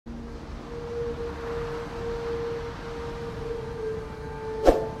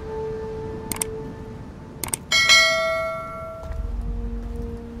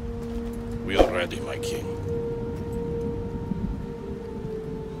king.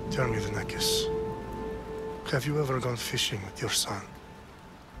 Tell me, Venomous, have you ever gone fishing with your son?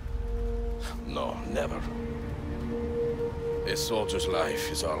 No, never. A soldier's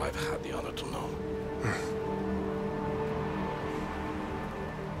life is all I've had the honor to know.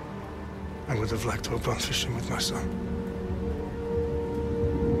 I would have liked to have gone fishing with my son.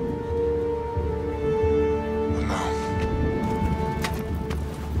 But now...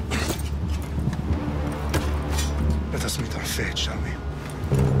 let us meet our fate, shall we?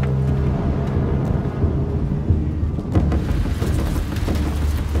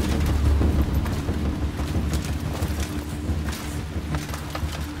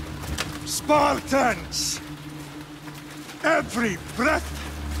 Spartans! Every breath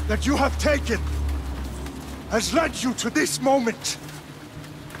that you have taken has led you to this moment.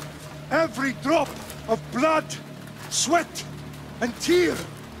 Every drop of blood, sweat, and tear,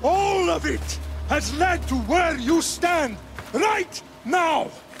 all of it has led to where you stand right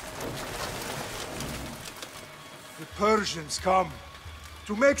now. The Persians come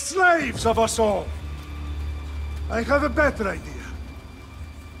to make slaves of us all. I have a better idea.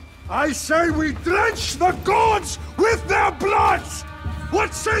 I say we drench the gods with their bloods!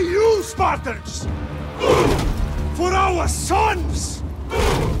 What say you, Spartans? For our sons!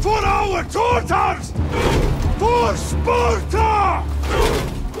 For our daughters! For Sparta!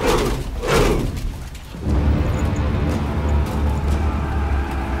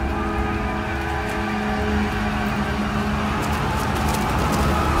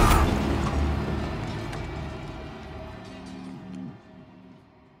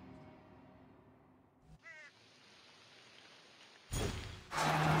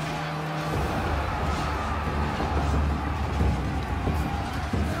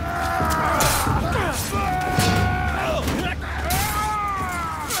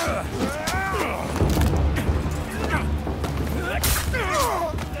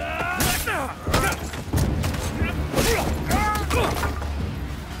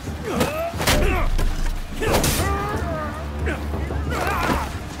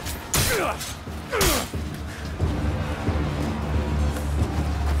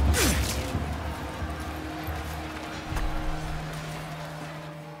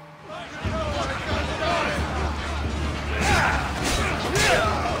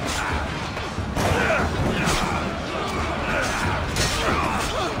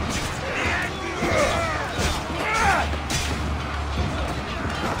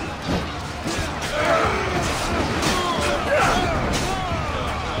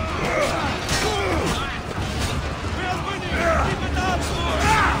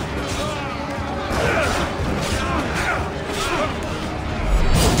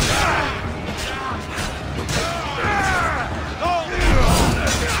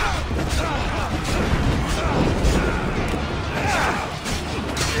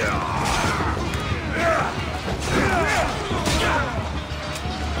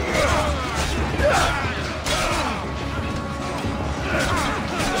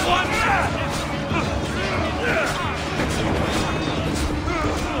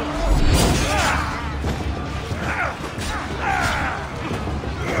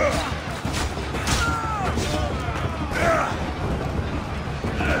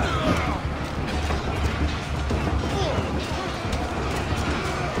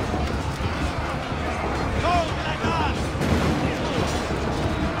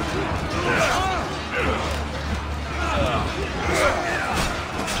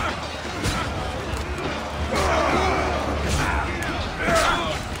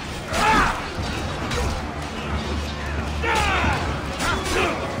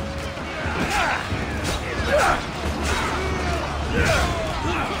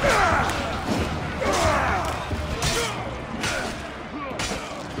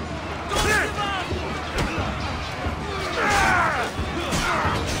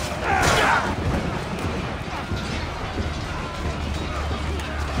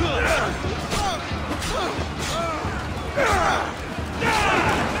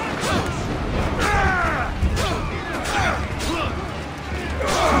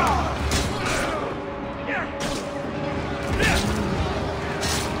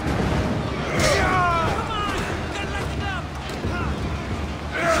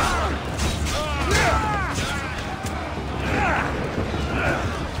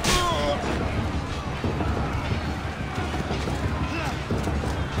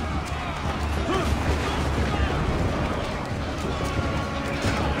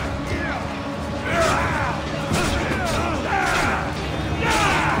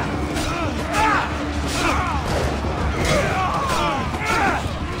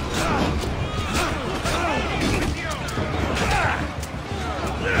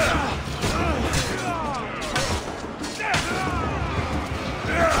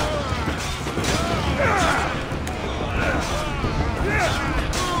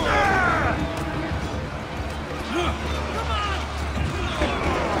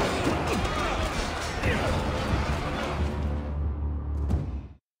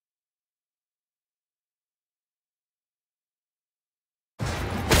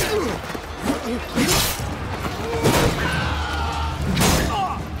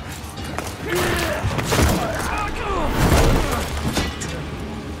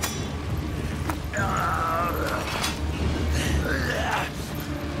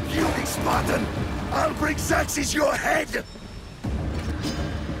 Xerxes your head!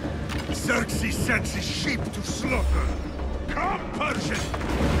 Xerxes sends his sheep to slaughter. Come, Persian!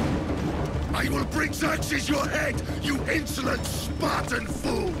 I will bring Xerxes your head, you insolent Spartan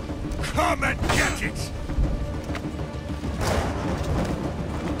fool! Come and get it!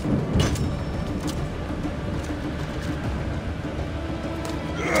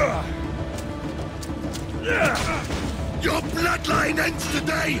 Your bloodline ends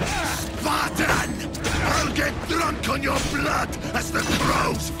today, Spartan! I'll get drunk on your blood as the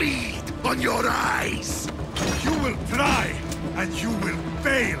crows feed on your eyes! You will try, and you will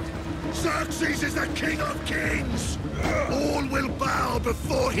fail! Xerxes is the king of kings! All will bow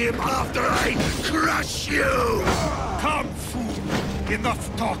before him after I crush you! Come, fool!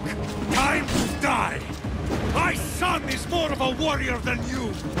 Enough talk! Time to die! My son is more of a warrior than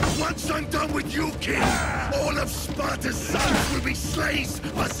you! Once I'm done with you, king, all of Sparta's sons will be slaves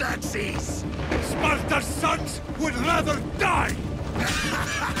for Xerxes! Sparta's sons would rather die!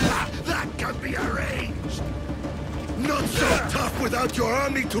 That can be arranged! Not so tough without your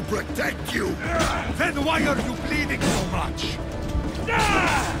army to protect you! Then why are you bleeding so much?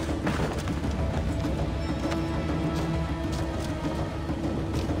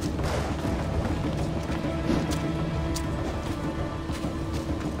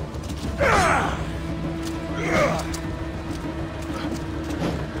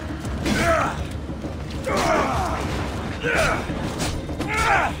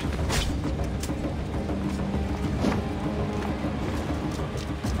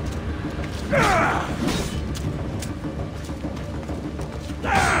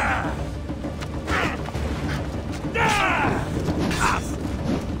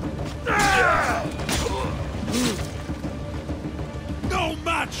 No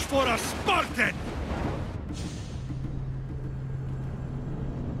match for a Spartan!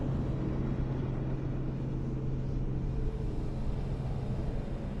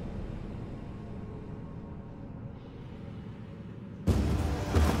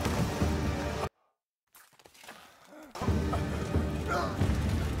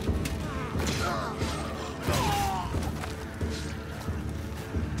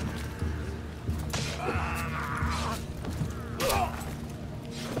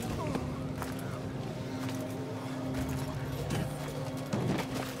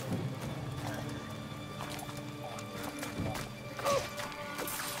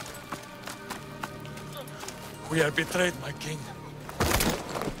 We are betrayed, my king.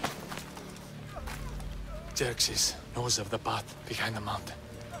 Xerxes knows of the path behind the mountain.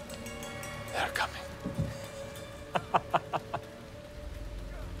 They are coming.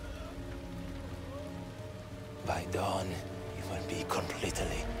 By dawn, you will be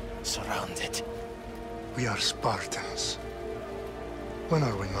completely surrounded. We are Spartans. When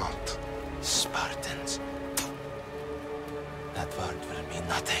are we not? Spartans. That word will mean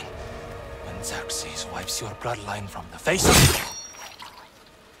nothing when Xerxes wipes your bloodline from the face of...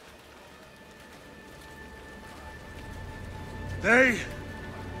 Day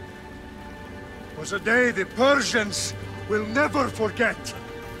was a day the Persians will never forget.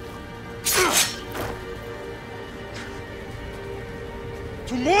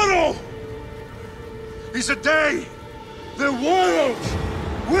 Tomorrow is a day the world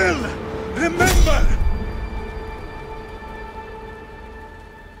will remember.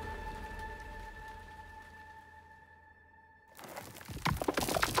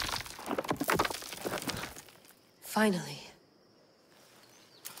 Finally.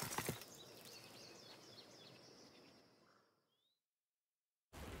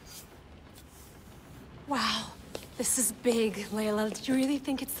 Wow, this is big, Layla. Did you really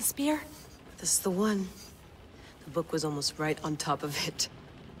think it's the spear? This is the one. The book was almost right on top of it.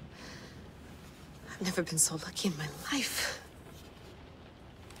 I've never been so lucky in my life.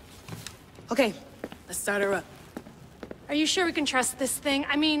 Okay, let's start her up. Are you sure we can trust this thing?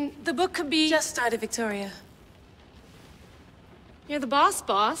 I mean, the book could be... Just started, Victoria. You're the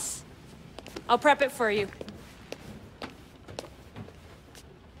boss. I'll prep it for you.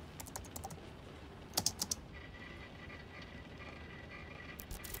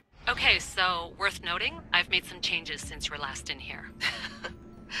 Okay, so worth noting, I've made some changes since you were last in here.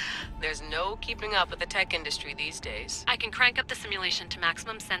 There's no keeping up with the tech industry these days. I can crank up the simulation to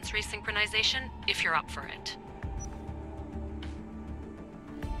maximum sensory synchronization if you're up for it.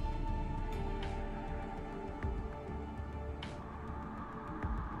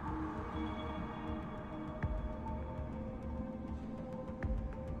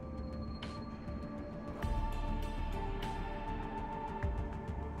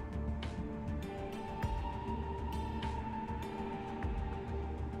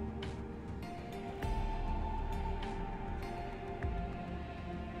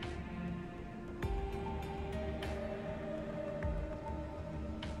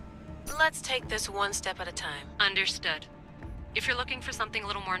 Let's take this one step at a time. Understood. If you're looking for something a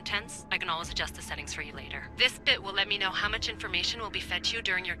little more intense, I can always adjust the settings for you later. This bit will let me know how much information will be fed to you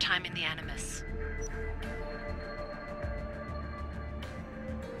during your time in the Animus.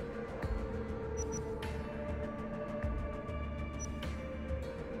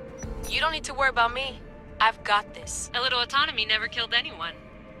 You don't need to worry about me. I've got this. A little autonomy never killed anyone.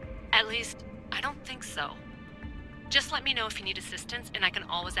 At least, I don't think so. Just let me know if you need assistance, and I can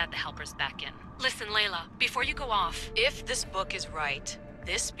always add the helpers back in. Listen, Layla, before you go off... If this book is right,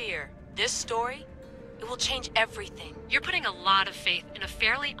 this spear, this story, it will change everything. You're putting a lot of faith in a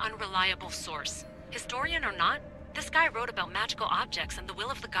fairly unreliable source. Historian or not, this guy wrote about magical objects and the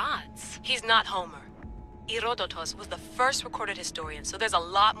will of the gods. He's not Homer. Herodotus was the first recorded historian, so there's a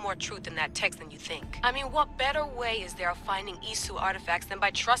lot more truth in that text than you think. I mean, what better way is there of finding Isu artifacts than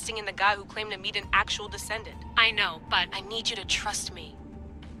by trusting in the guy who claimed to meet an actual descendant? I know, but... I need you to trust me.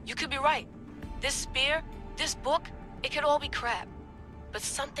 You could be right. This spear, this book, it could all be crap. But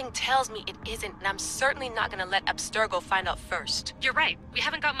something tells me it isn't, and I'm certainly not gonna let Abstergo find out first. You're right. We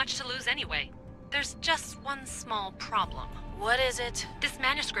haven't got much to lose anyway. There's just one small problem. What is it? This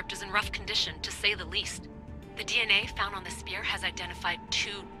manuscript is in rough condition, to say the least. The DNA found on the spear has identified 2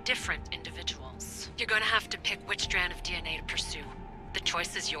 different individuals. You're gonna have to pick which strand of DNA to pursue. The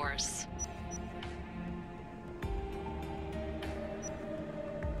choice is yours.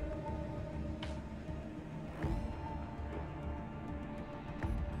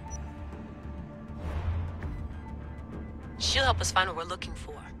 She'll help us find what we're looking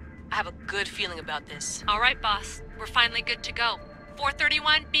for. I have a good feeling about this. All right, boss. We're finally good to go.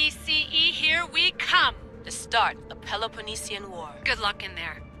 431 BCE, here we come! The start of the Peloponnesian War. Good luck in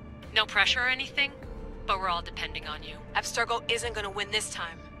there. No pressure or anything, but we're all depending on you. Abstergo isn't gonna win this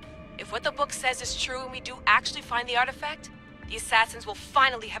time. If what the book says is true and we do actually find the artifact, the assassins will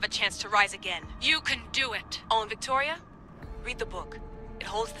finally have a chance to rise again. You can do it! Oh, and Victoria? Read the book. It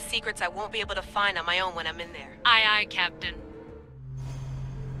holds the secrets I won't be able to find on my own when I'm in there. Aye, aye, Captain.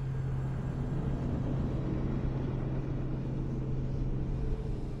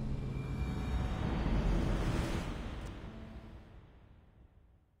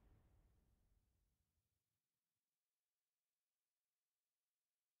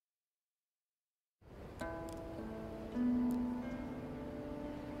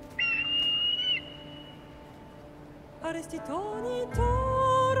 Arestitoni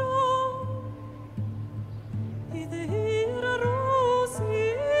toro, idehira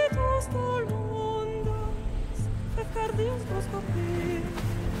rositos tolmondas, fefcardios proscopir,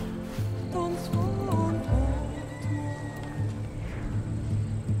 ton swan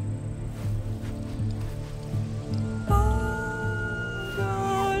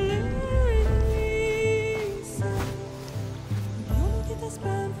Pagalenisa, unitas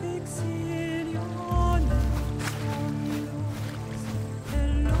spam fixilione.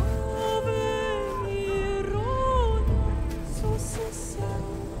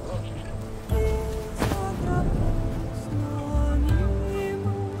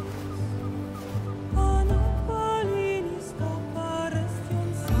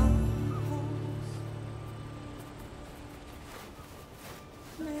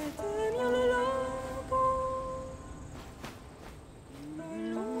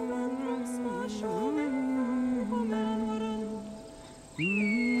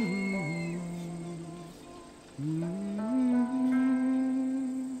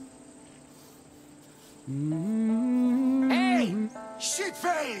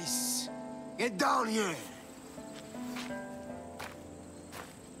 Shitface! Get down here!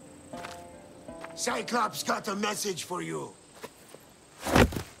 Cyclops got a message for you.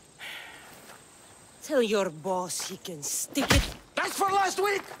 Tell your boss he can stick it. That's for last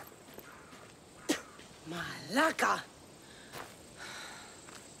week! Malaka!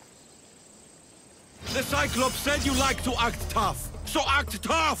 The Cyclops said you like to act tough, so act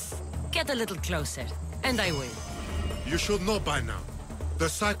tough! Get a little closer, and I will. You should know by now. The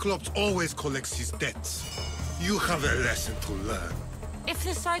Cyclops always collects his debts. You have a lesson to learn. If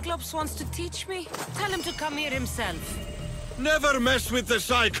the Cyclops wants to teach me, tell him to come here himself. Never mess with the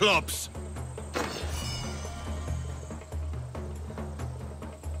Cyclops!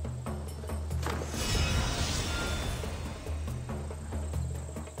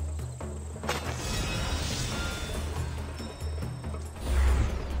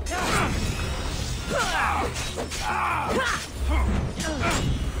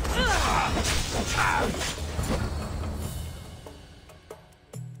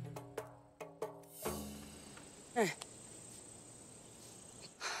 I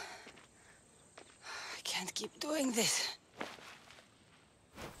can't keep doing this.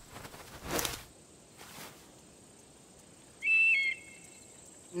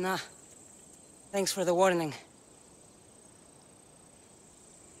 Nah. Thanks for the warning.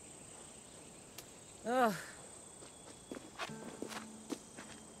 Oh.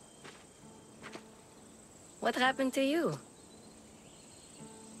 What happened to you?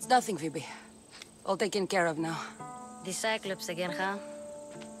 It's nothing, Phoebe. All taken care of now. The Cyclops again, huh?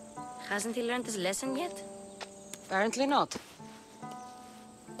 Hasn't he learned his lesson yet? Apparently not.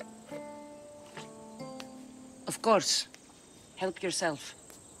 Of course. Help yourself.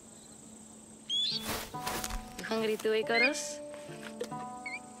 You hungry too, Icarus?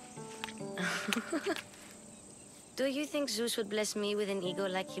 Do you think Zeus would bless me with an ego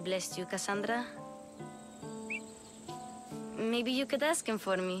like he blessed you, Cassandra? Maybe you could ask him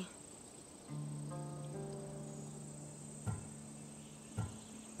for me.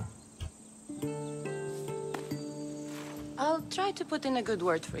 I'll try to put in a good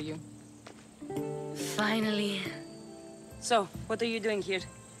word for you. Finally. So, what are you doing here?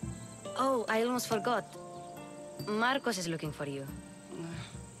 Oh, I almost forgot. Marcos is looking for you.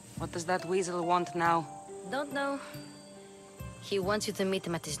 What does that weasel want now? Don't know. He wants you to meet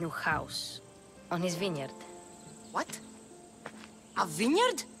him at his new house. On his vineyard. What? A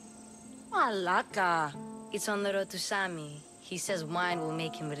vineyard? Malaka. It's on the road to Sami. He says wine will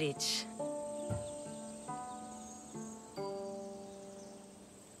make him rich.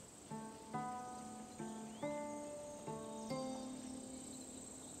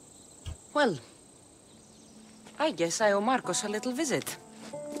 Well, I guess I owe Marcos a little visit.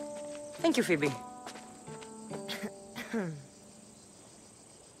 Thank you, Phoebe.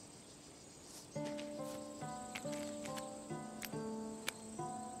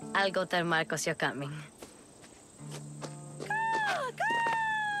 I'll go tell Marcos you're coming.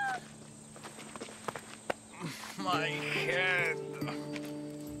 My head.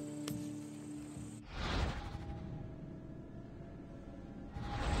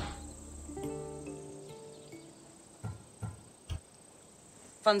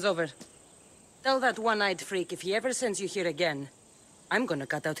 Fun's over. Tell that one-eyed freak if he ever sends you here again, I'm gonna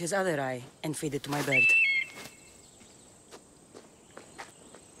cut out his other eye and feed it to my bird.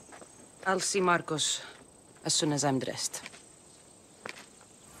 I'll see Marcos as soon as I'm dressed.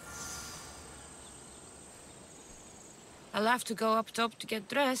 I'll have to go up top to get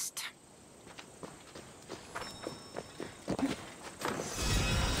dressed.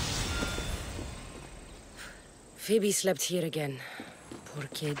 Phoebe slept here again. Poor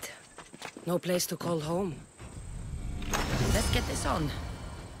kid. No place to call home. Let's get this on.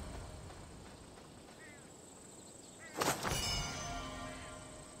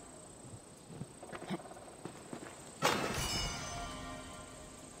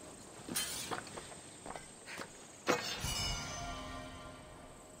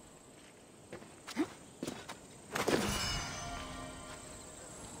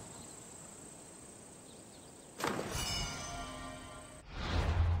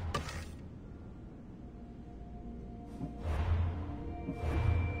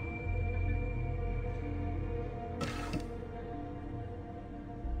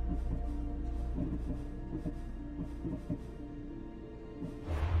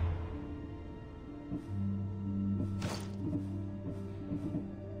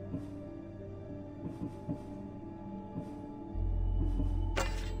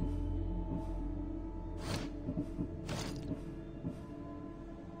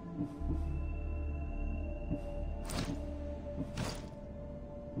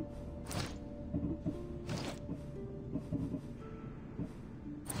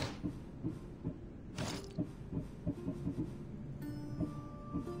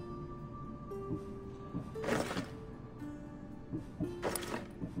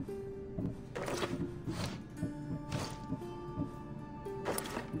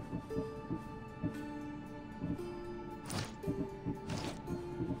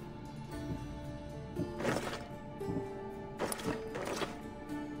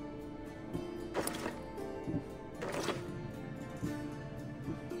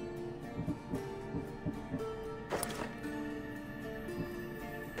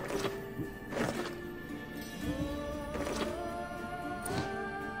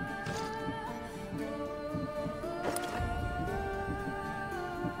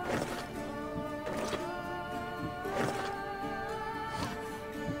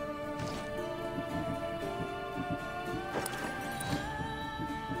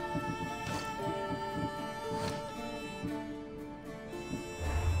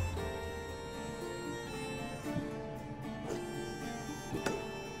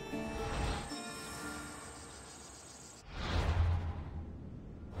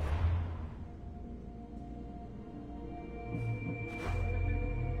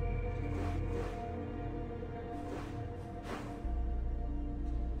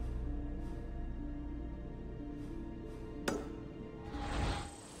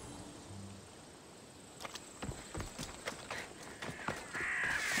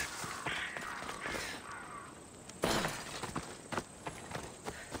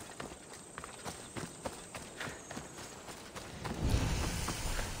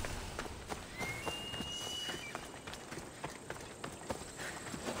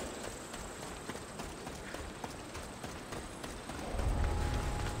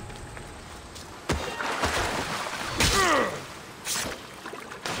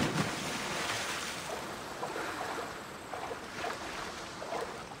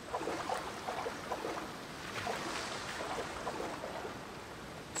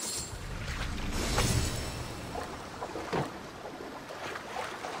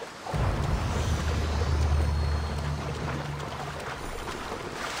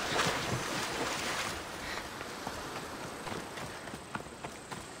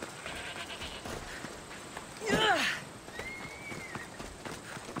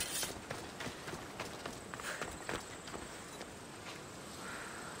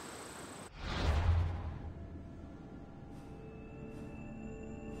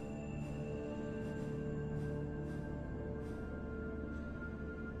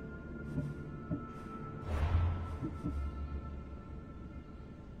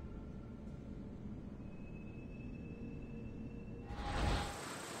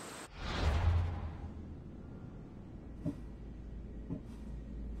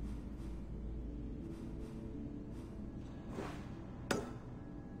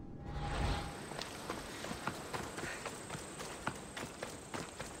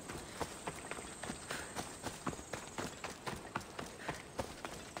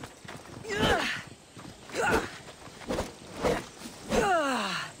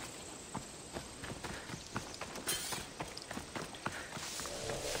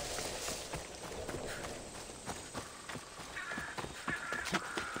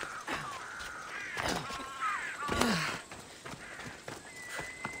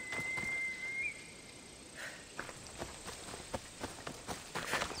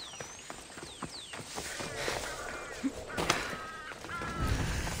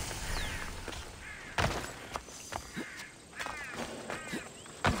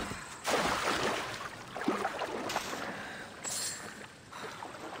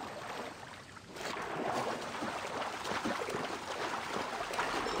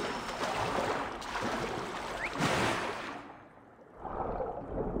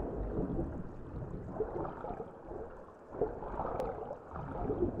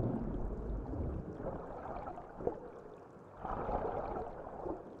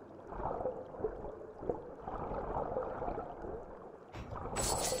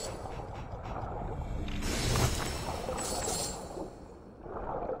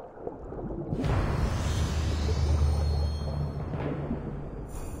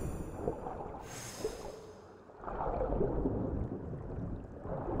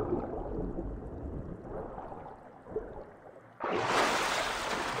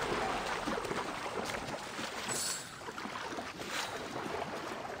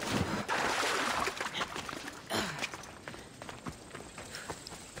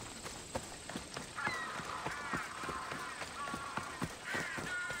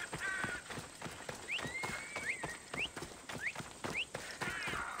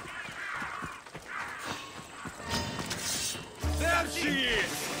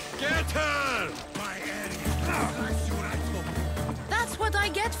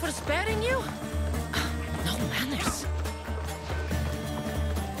 for sparing you? No manners.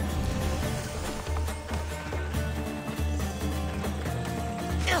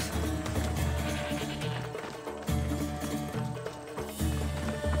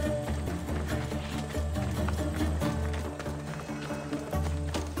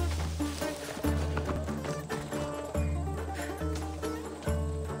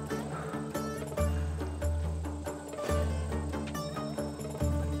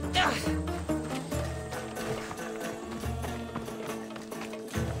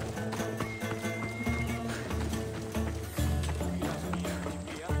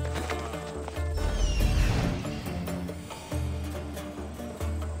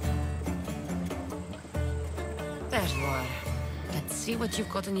 There you are. Let's see what you've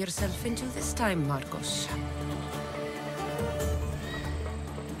gotten yourself into this time, Marcos.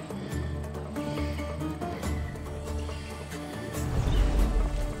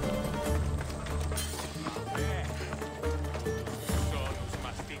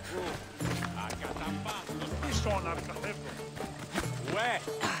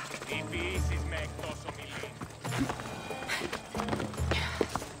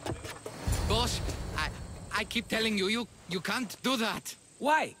 Boss, I keep telling you, you can't do that.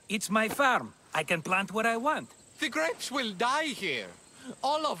 Why? It's my farm. I can plant what I want. The grapes will die here.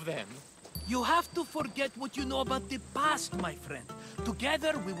 All of them. You have to forget what you know about the past, my friend.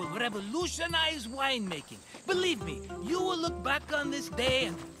 Together, we will revolutionize winemaking. Believe me, you will look back on this day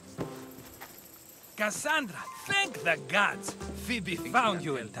and... Cassandra, thank the gods! Phoebe found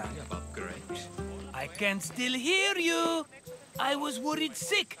you in time. About grapes? I can still hear you! I was worried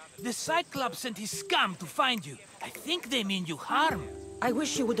sick. The Cyclops sent his scum to find you. I think they mean you harm. I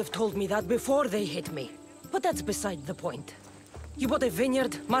wish you would have told me that before they hit me. But that's beside the point. You bought a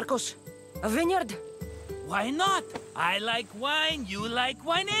vineyard, Marcos? A vineyard? Why not? I like wine, you like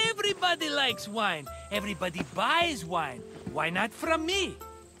wine, everybody likes wine. Everybody buys wine. Why not from me?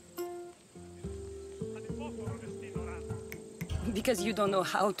 Because you don't know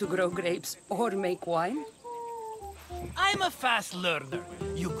how to grow grapes or make wine? I'm a fast learner.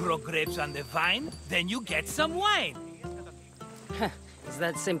 You grow grapes on the vine, then you get some wine. It's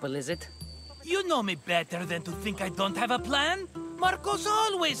that simple, is it? You know me better than to think I don't have a plan. Marcos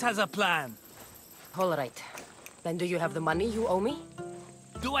always has a plan. All right. Then do you have the money you owe me?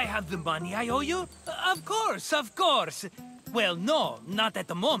 Do I have the money I owe you? Of course, of course. Well, no, not at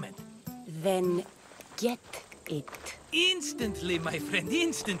the moment. Then get it. Instantly, my friend,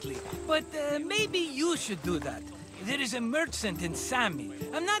 instantly. But maybe you should do that. There is a merchant in Sami.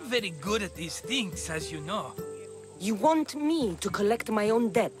 I'm not very good at these things, as you know. You want me to collect my own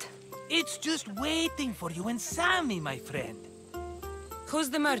debt? It's just waiting for you in Sami, my friend. Who's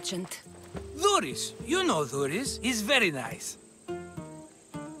the merchant? Dhuris. You know Dhuris. He's very nice.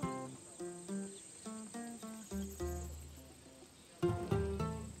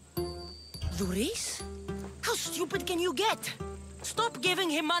 Dhuris? How stupid can you get? Stop giving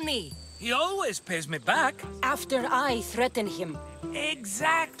him money! He always pays me back. After I threaten him.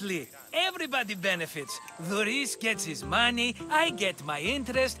 Exactly. Everybody benefits. Dhuris gets his money, I get my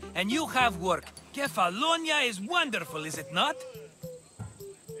interest, and you have work. Kefalonia is wonderful, is it not?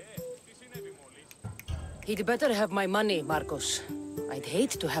 He'd better have my money, Marcos. I'd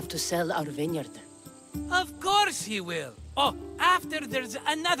hate to have to sell our vineyard. Of course he will. Oh, after there's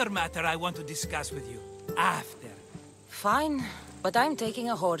another matter I want to discuss with you. After. Fine, but I'm taking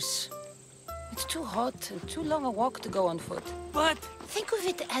a horse. It's too hot and too long a walk to go on foot. But... think of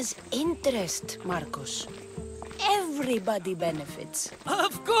it as interest, Marcos. Everybody benefits.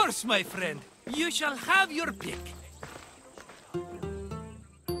 Of course, my friend. You shall have your pick.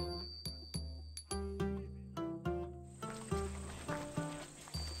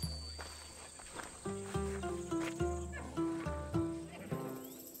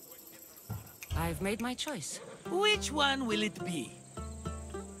 I've made my choice. Which one will it be?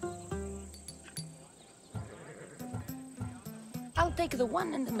 I'll take the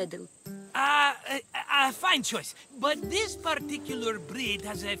one in the middle. Fine choice. But this particular breed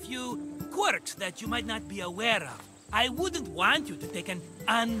has a few quirks that you might not be aware of. I wouldn't want you to take an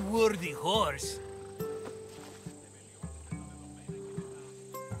unworthy horse.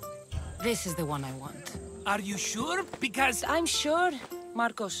 This is the one I want. Are you sure? Because... I'm sure,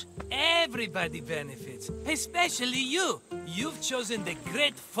 Marcos. Everybody benefits, especially you. You've chosen the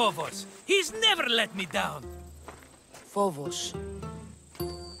great Phobos. He's never let me down. Phobos.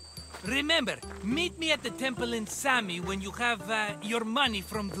 Remember, meet me at the temple in Sami when you have your money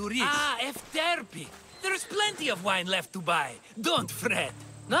from Dhuris. Ah, Efterpi. There's plenty of wine left to buy. Don't fret.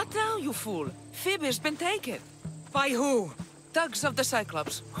 Not now, you fool. Phoebe's been taken. By who? Thugs of the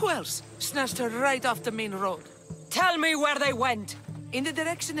Cyclops. Who else? Snatched her right off the main road. Tell me where they went! In the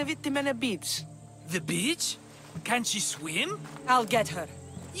direction of Itimena Beach. The beach? Can she swim? I'll get her.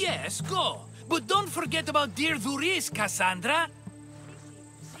 Yes, go. But don't forget about dear Dhuris, Cassandra.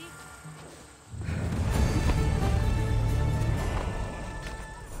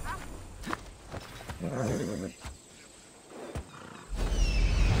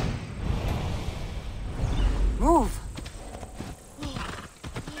 Move!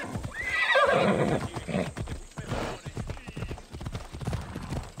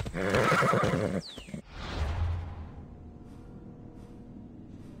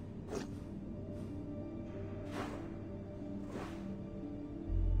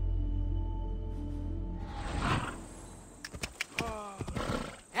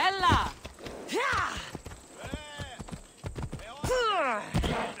 Ella!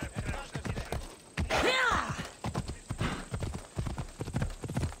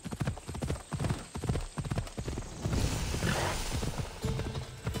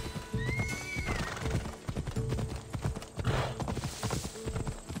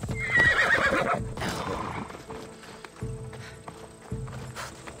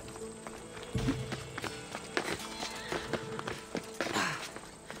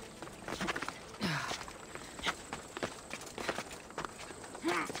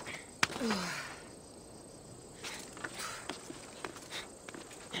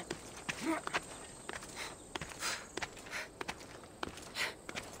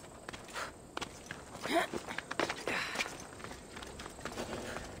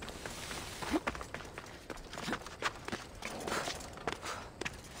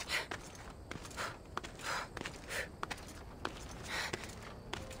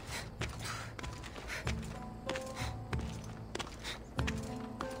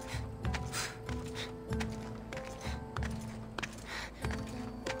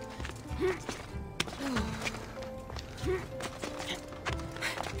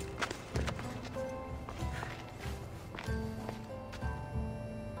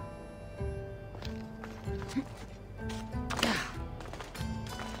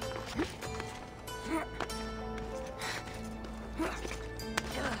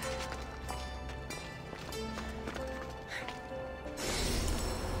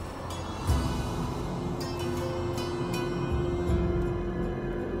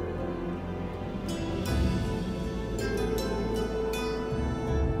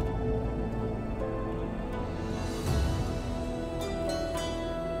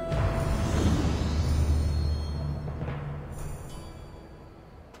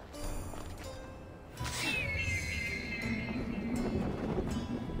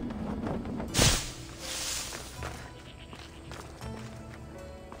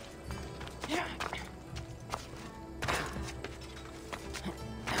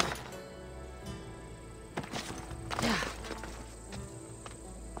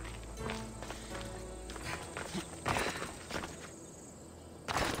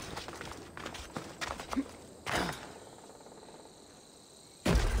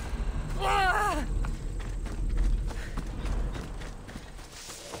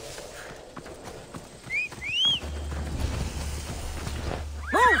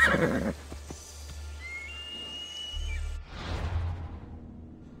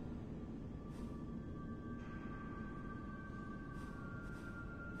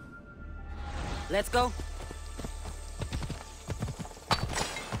 Let's go.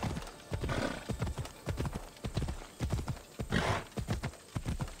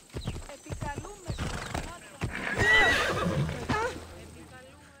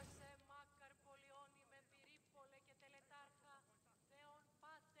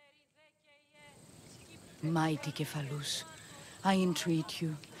 Mighty Cephalus, I entreat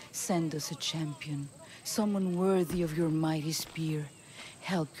you, send us a champion, someone worthy of your mighty spear.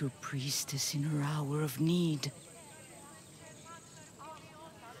 Help your priestess in her hour of need.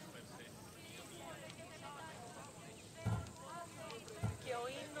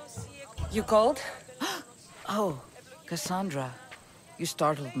 You called? Oh, Cassandra, you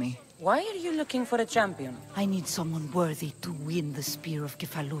startled me. Why are you looking for a champion? I need someone worthy to win the Spear of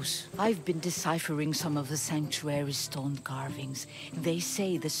Cephalus. I've been deciphering some of the Sanctuary's stone carvings. They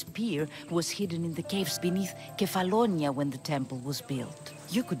say the spear was hidden in the caves beneath Kefalonia when the temple was built.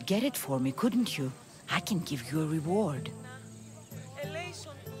 You could get it for me, couldn't you? I can give you a reward.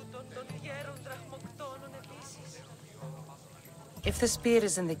 If the spear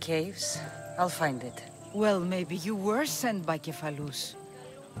is in the caves, I'll find it. Well, maybe you were sent by Cephalus.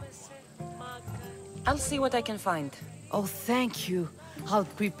 I'll see what I can find. Oh, thank you. I'll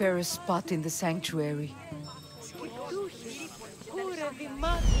prepare a spot in the sanctuary.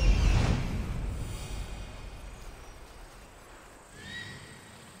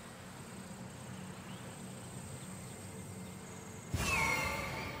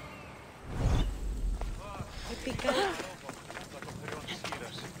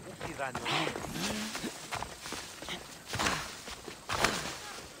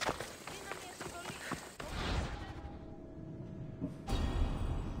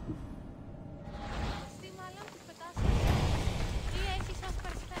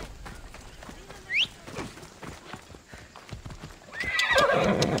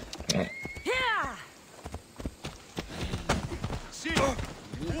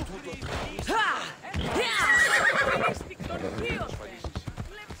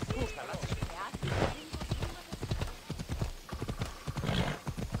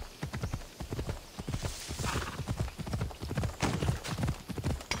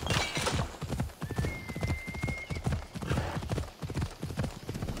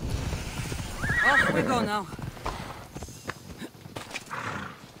 Off we go now.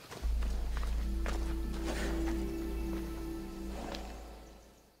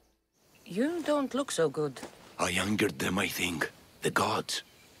 You don't look so good. I angered them, I think. The gods.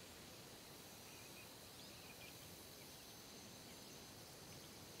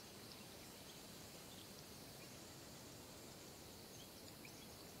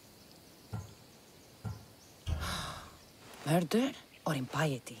 Murder or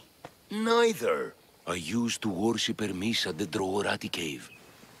impiety? Neither. I used to worship Hermes at the Drogorati cave.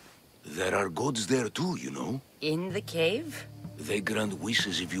 There are gods there too, you know. In the cave? They grant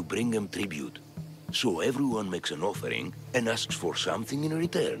wishes if you bring them tribute. So everyone makes an offering and asks for something in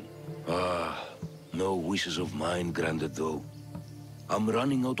return. Ah, no wishes of mine granted though. I'm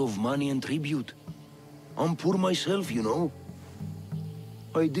running out of money and tribute. I'm poor myself, you know.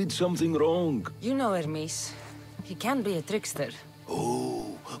 I did something wrong. You know Hermes. He can be a trickster.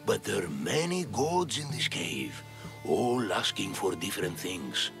 Oh, but there are many gods in this cave, all asking for different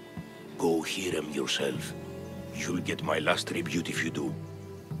things. Go hear them yourself. You'll get my last tribute if you do.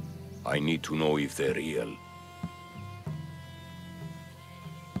 I need to know if they're real.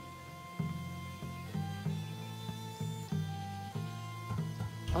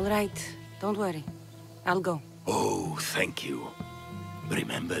 All right, don't worry. I'll go. Oh, thank you.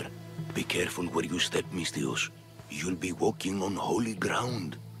 Remember, be careful where you step, Mystios. You'll be walking on holy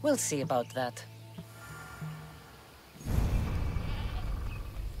ground. We'll see about that.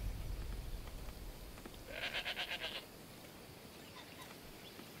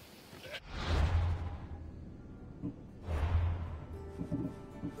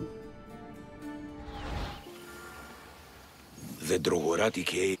 The Drogorati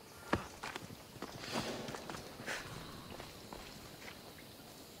cave.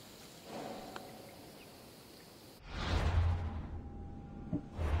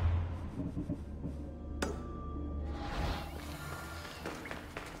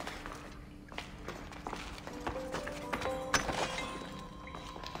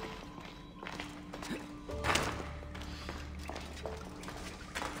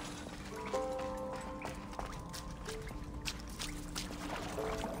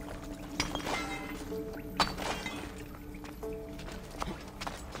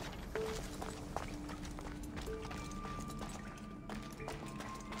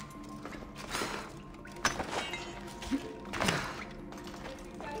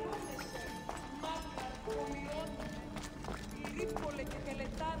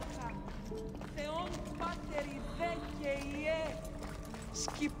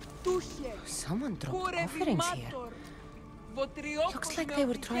 Someone dropped offerings here. Looks like they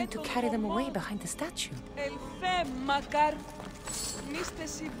were trying to carry them away behind the statue. There's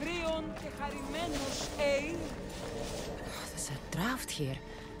a draft here.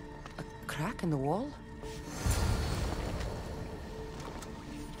 A crack in the wall?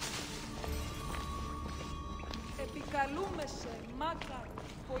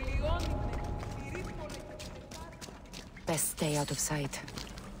 Best stay out of sight.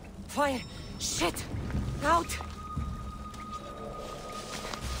 Fire! Shit! Out!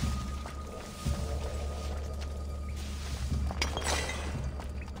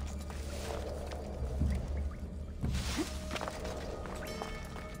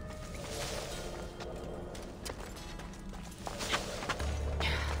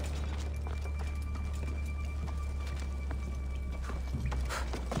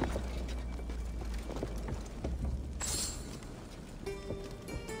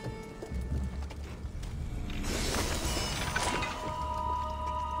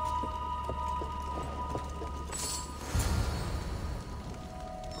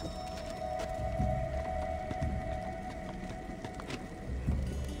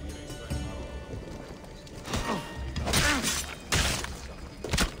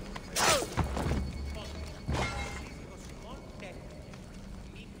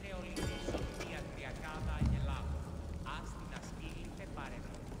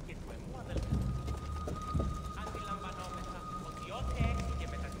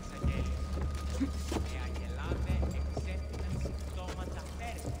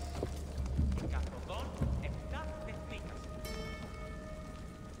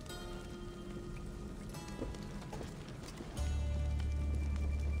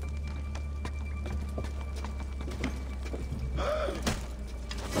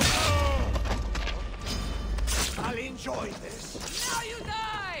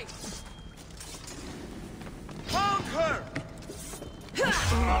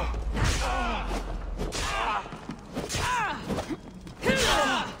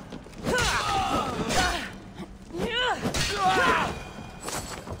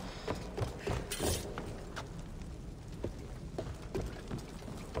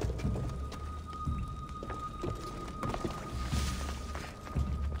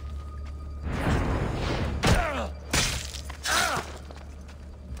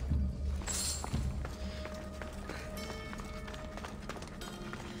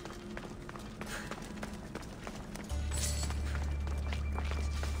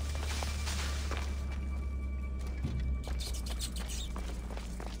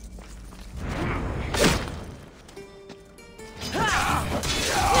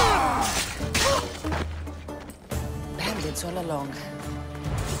 All along.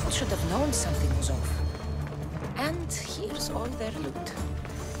 People should have known something was off. And here's all their loot.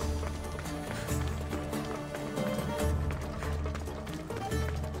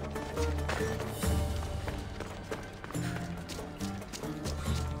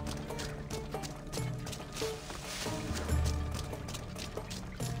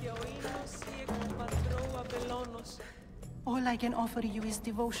 All I can offer you is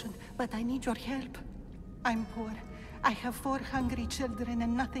devotion, but I need your help. I'm poor. I have 4 hungry children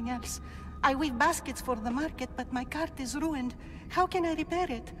and nothing else. I weave baskets for the market, but my cart is ruined. How can I repair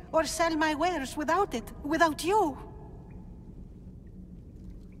it? Or sell my wares without it? Without you?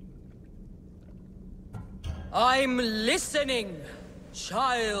 I'm listening,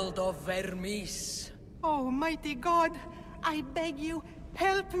 child of Hermes. Oh, mighty God, I beg you,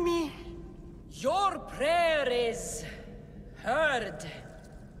 help me. Your prayer is heard.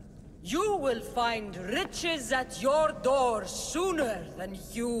 You will find riches at your door sooner than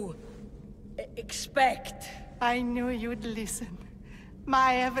you expect. I knew you'd listen.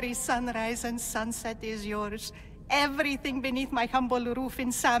 My every sunrise and sunset is yours. Everything beneath my humble roof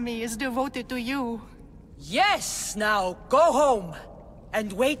in Sami is devoted to you. Yes, now go home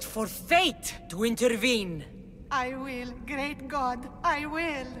and wait for fate to intervene. I will, great God, I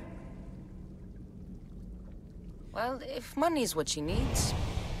will. Well, if money's what she needs,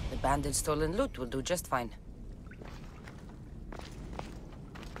 the bandit's stolen loot will do just fine.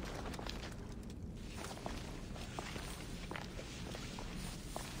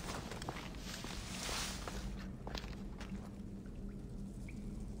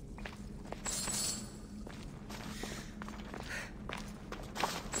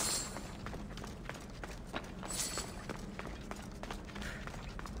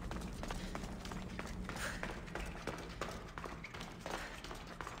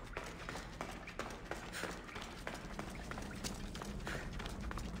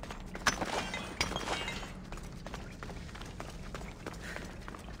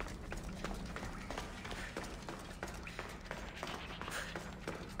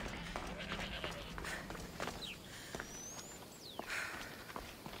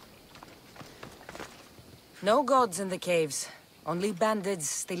 No gods in the caves. Only bandits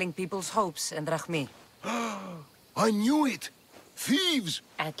stealing people's hopes and drachmi. I knew it! Thieves!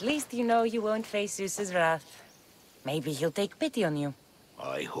 At least you know you won't face Zeus's wrath. Maybe he'll take pity on you.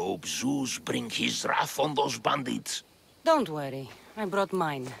 I hope Zeus bring his wrath on those bandits. Don't worry. I brought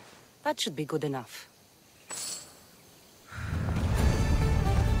mine. That should be good enough.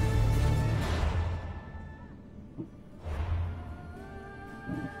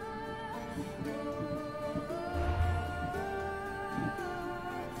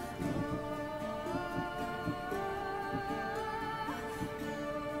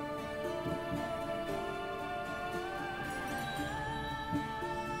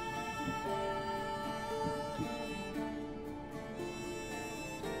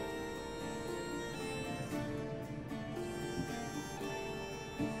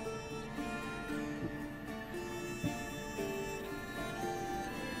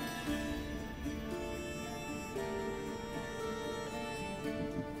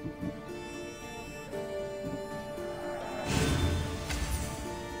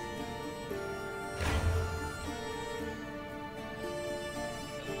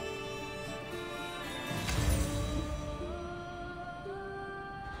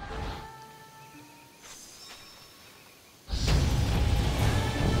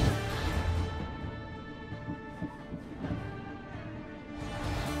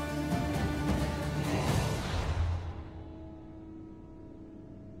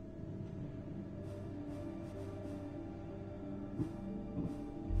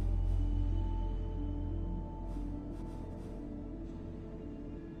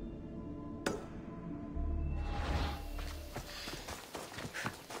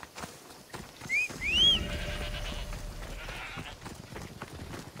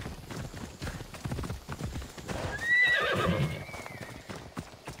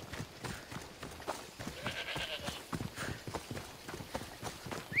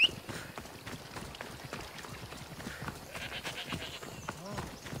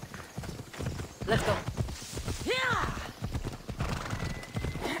 Let's go. Yeah!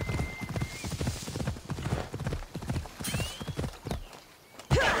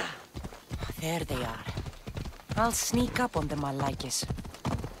 There they are. I'll sneak up on them, I like it.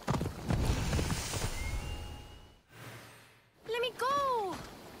 Let me go!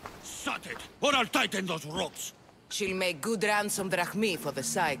 Shut it, or I'll tighten those ropes! She'll make good ransom drachmi for the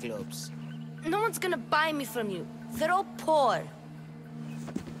Cyclops. No one's gonna buy me from you. They're all poor.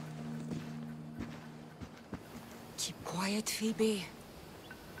 Keep quiet, Phoebe.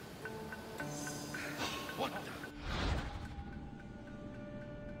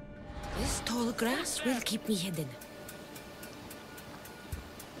 This tall grass will keep me hidden.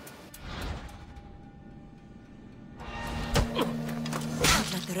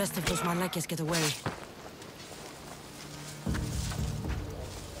 Don't let the rest of those Malakas get away.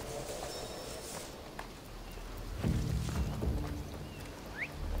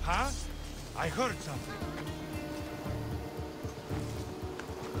 Huh? I heard something.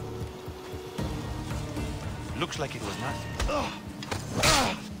 Looks like it was nothing.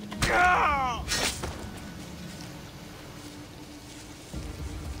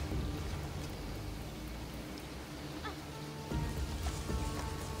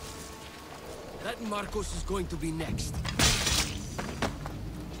 That Marcos is going to be next.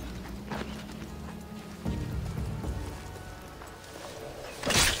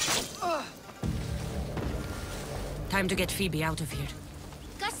 Time to get Phoebe out of here.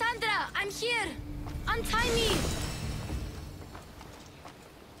 Cassandra, I'm here! Untie me!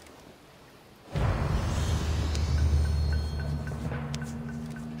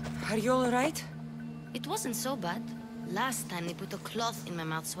 Are you alright? It wasn't so bad. Last time they put a cloth in my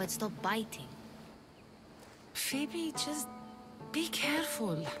mouth so I'd stop biting. Phoebe, just be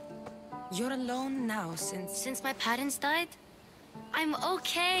careful. You're alone now Since my parents died? I'm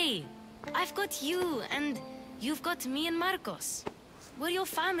okay. I've got you, and you've got me and Marcos. We're your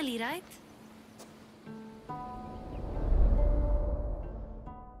family, right?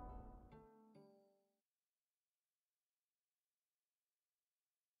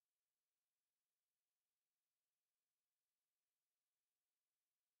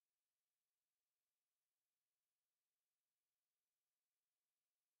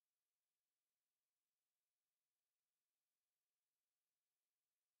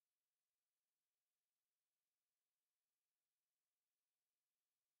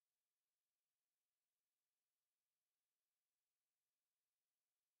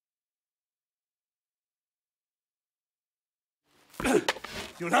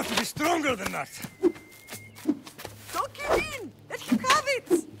 You'll have to be stronger than that. Don't give in! Let him have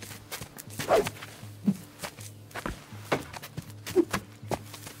it!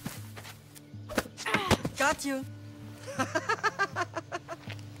 Got you.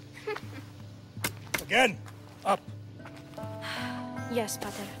 Again, up. Yes,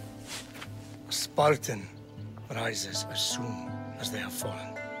 Pater. A Spartan rises as soon as they have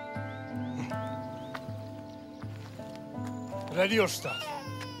fallen. Ready your stuff.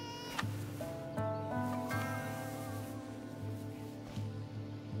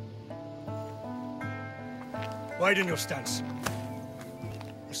 Widen your stance.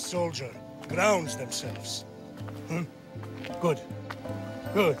 A soldier grounds themselves. Good.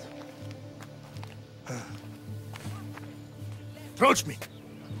 Good. Approach me.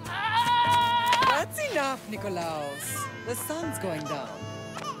 That's enough, Nikolaos. The sun's going down.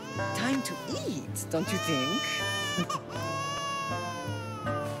 Time to eat, don't you think?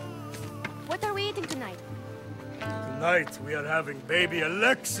 What are we eating tonight? Tonight we are having baby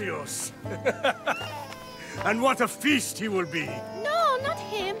Alexios. And what a feast he will be. No, not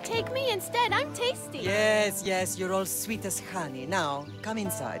him. Take me instead. I'm tasty. Yes, yes, you're all sweet as honey. Now, come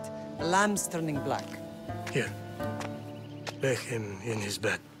inside. The lamb's turning black. Here. Lay him in his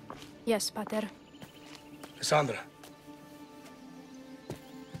bed. Yes, Pater. Cassandra.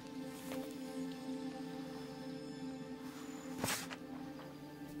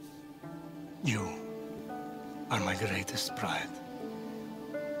 You are my greatest pride.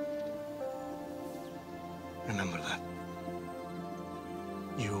 Remember that.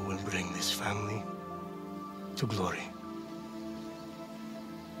 You will bring this family to glory.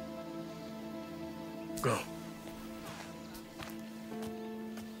 Go.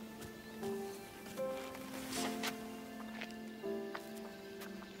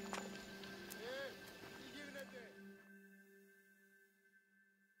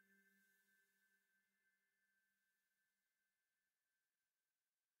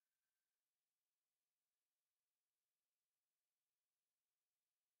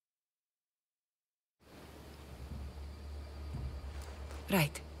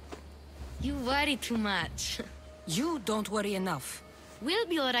 Right. You worry too much. You don't worry enough. We'll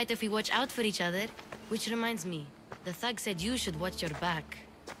be alright if we watch out for each other. Which reminds me, the thug said you should watch your back.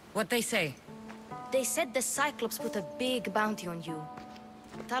 What they say? They said the Cyclops put a big bounty on you.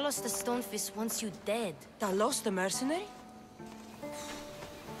 Talos the Stonefist wants you dead. Talos the mercenary?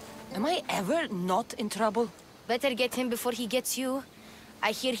 Am I ever not in trouble? Better get him before he gets you.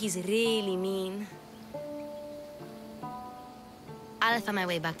 I hear he's really mean. I'll find my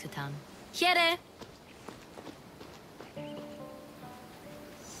way back to town. Here!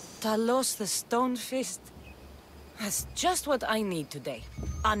 Talos the Stonefist? That's just what I need today.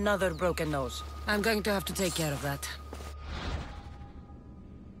 Another broken nose. I'm going to have to take care of that.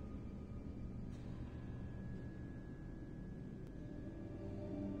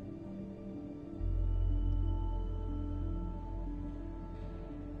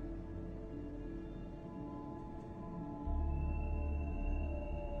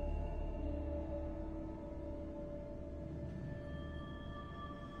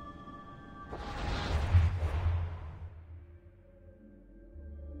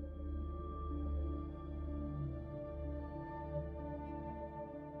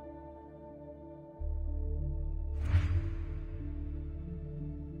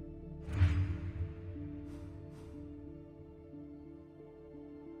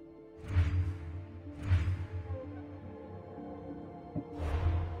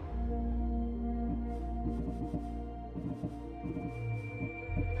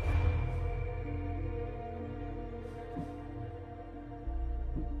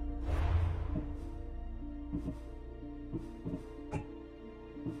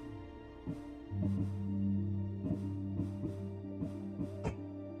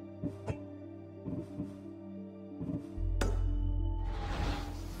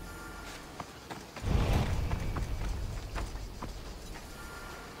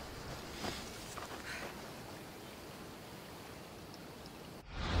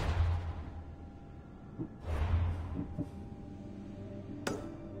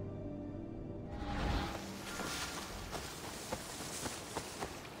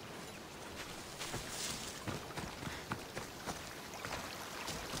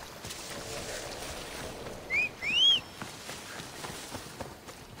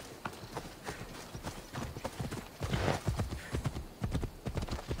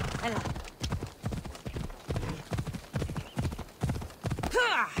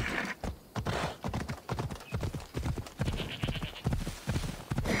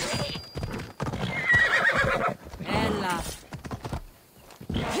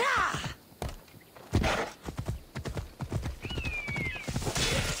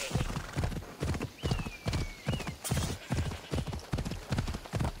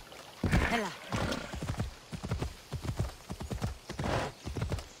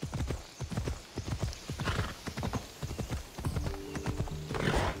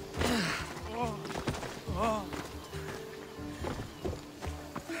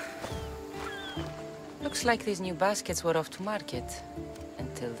 Looks like these new baskets were off to market.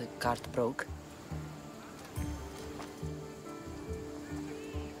 Until the cart broke.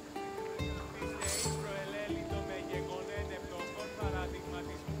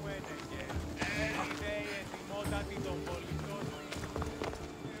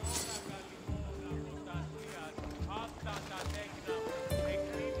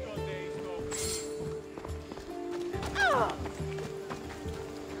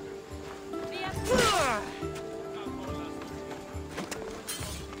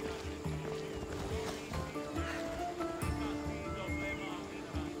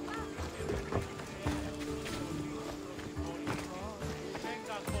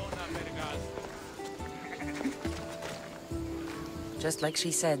 Just like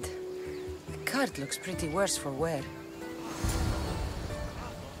she said, the cart looks pretty worse for wear.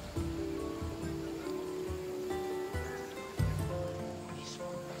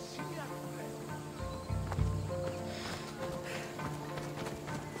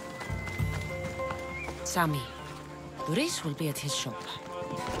 Sammy, Boris will be at his shop.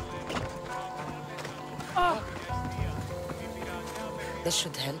 Oh. This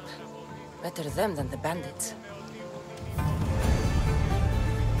should help. Better them than the bandits.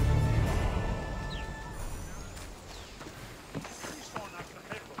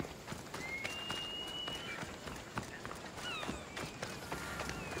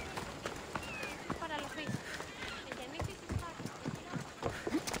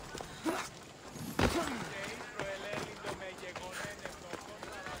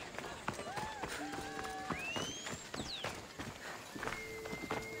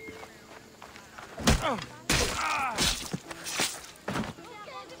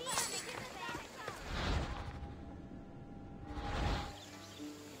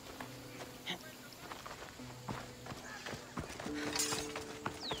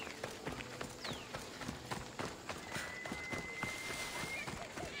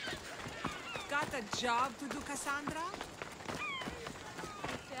 got a job to do, Cassandra?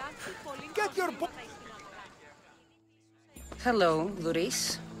 Get your Hello,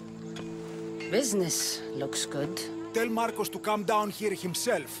 Luris. Business looks good. Tell Marcos to come down here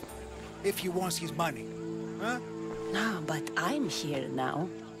himself, if he wants his money. Huh? No, but I'm here now.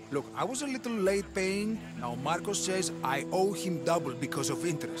 Look, I was a little late paying. Now Marcos says I owe him double because of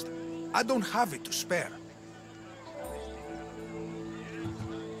interest. I don't have it to spare.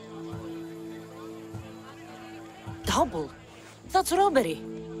 Double? That's robbery.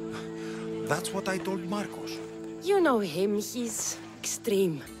 That's what I told Marcos. You know him, he's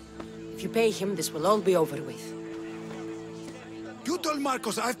extreme. If you pay him, this will all be over with. You told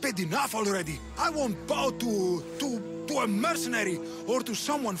Marcos I've paid enough already. I won't bow to a mercenary or to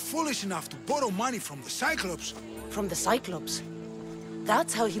someone foolish enough to borrow money from the Cyclops. From the Cyclops?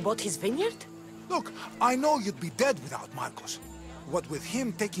 That's how he bought his vineyard? Look, I know you'd be dead without Marcos. What with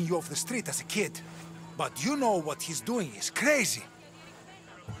him taking you off the street as a kid. But you know what he's doing is crazy.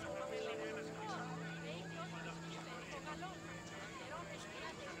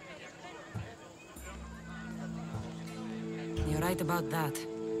 You're right about that.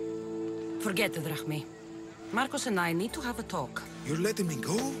 Forget the drachmae. Marcos and I need to have a talk. You're letting me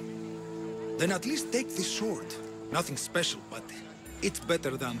go? Then at least take this sword. Nothing special, but it's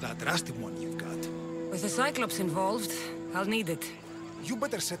better than that rusty one you've got. With the Cyclops involved, I'll need it. You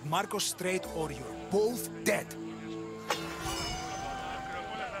better set Marcos straight or you're both dead.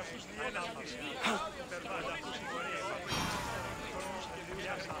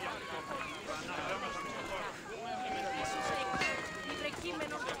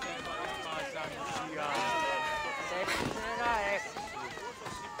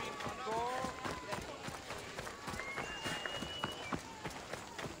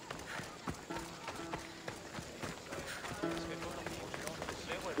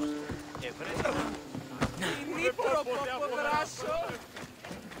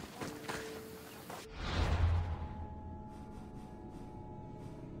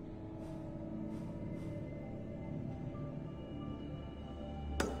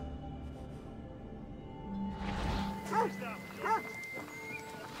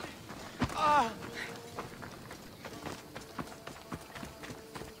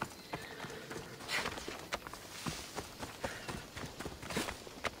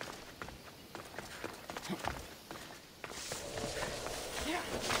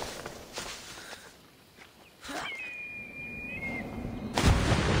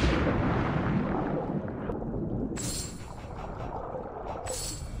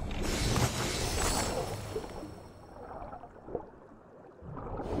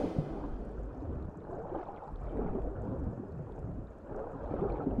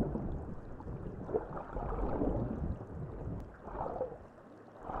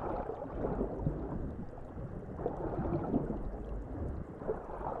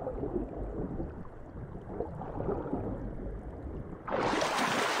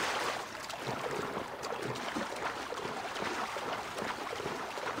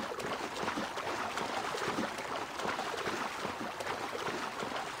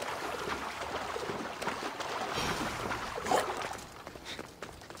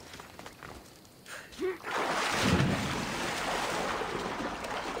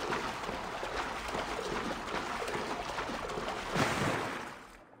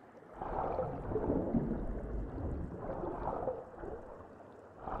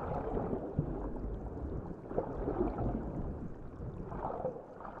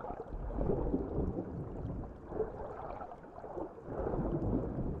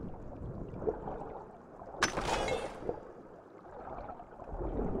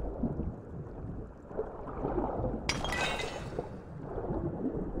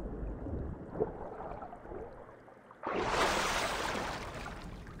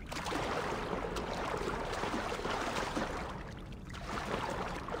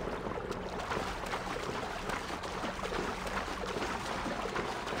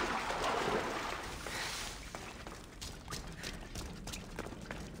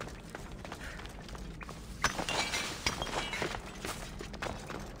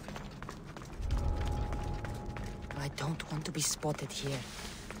 I don't want to be spotted here.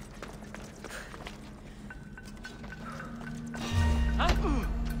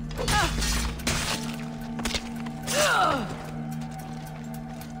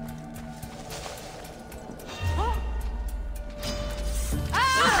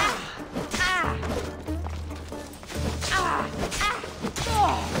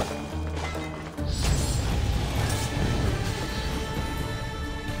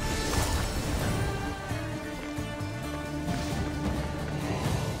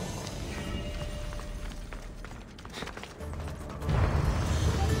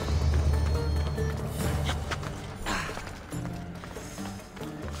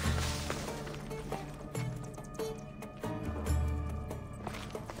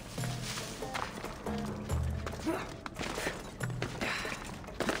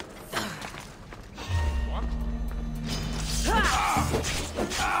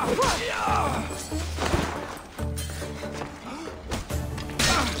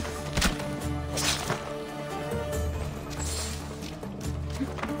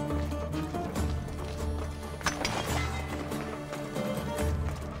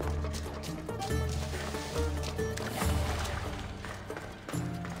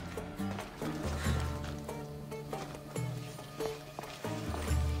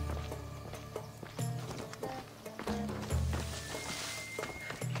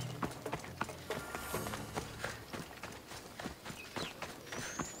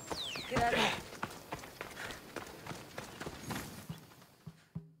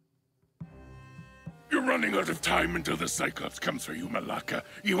 running out of time until the Cyclops comes for you, Malaka.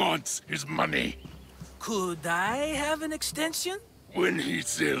 He wants his money. Could I have an extension? When he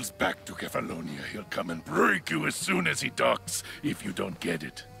sails back to Kefalonia, he'll come and break you as soon as he docks, if you don't get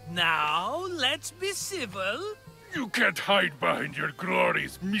it. Now, let's be civil. You can't hide behind your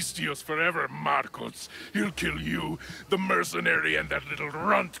glories, Mystios forever, Marcos. He'll kill you, the mercenary, and that little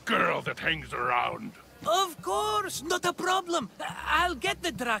runt girl that hangs around. Of course, not a problem. I'll get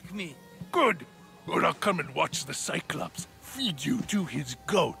the drachmi. Good. Or I'll come and watch the Cyclops feed you to his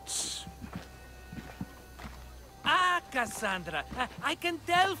goats. Ah, Cassandra, I can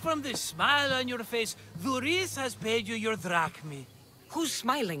tell from the smile on your face, Duris has paid you your drachmi. Who's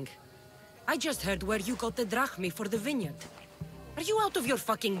smiling? I just heard where you got the drachmi for the vineyard. Are you out of your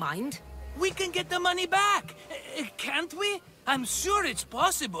fucking mind? We can get the money back, can't we? I'm sure it's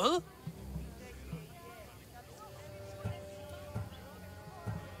possible.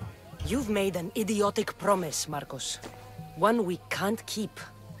 You've made an idiotic promise, Marcos. One we can't keep.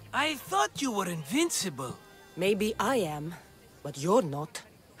 I thought you were invincible. Maybe I am, but you're not.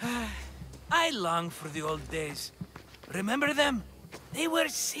 I long for the old days. Remember them? They were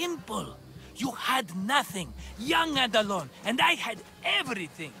simple. You had nothing, young and alone, and I had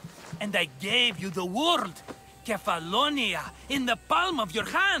everything. And I gave you the world, Kefalonia, in the palm of your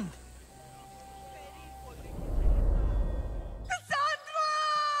hand.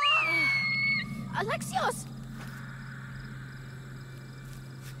 Alexios!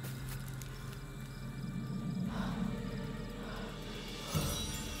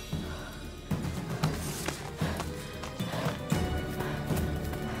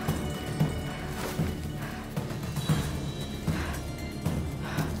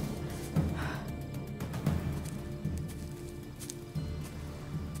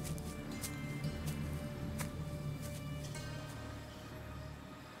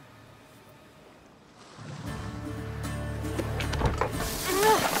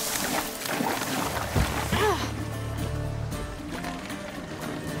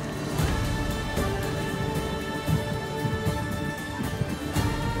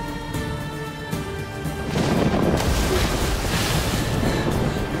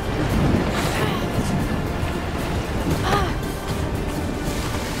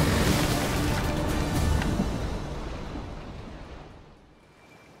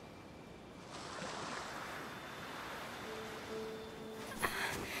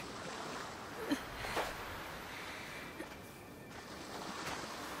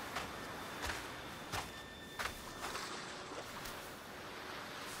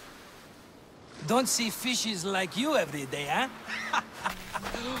 Don't see fishes like you every day, huh?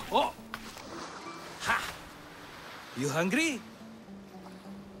 Oh! Ha! You hungry?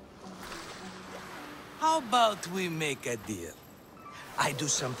 How about we make a deal? I do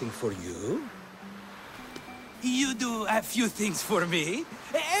something for you. You do a few things for me.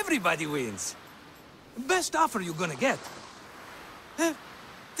 Everybody wins. Best offer you're gonna get.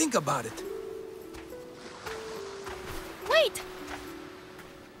 Think about it. Wait!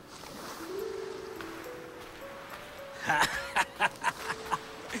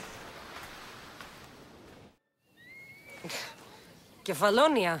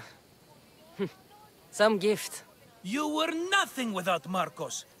 Kefalonia. Some gift. You were nothing without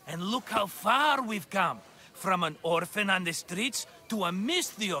Marcos, and look how far we've come. From an orphan on the streets to a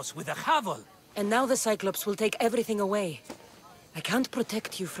Mystios with a hovel. And now the Cyclops will take everything away. I can't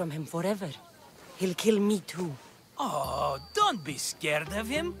protect you from him forever. He'll kill me too. Oh, don't be scared of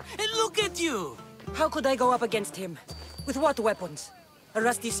him. And look at you! How could I go up against him? With what weapons? A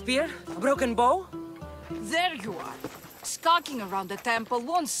rusty spear? A broken bow? There you are. Skulking around the temple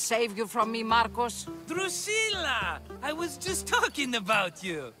won't save you from me, Marcos. Drusilla! I was just talking about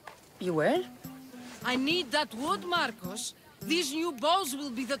you. You were? I need that wood, Marcos. These new bows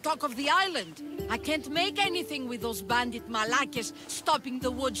will be the talk of the island. I can't make anything with those bandit malakes stopping the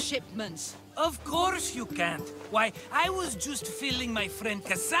wood shipments. Of course you can't. Why, I was just filling my friend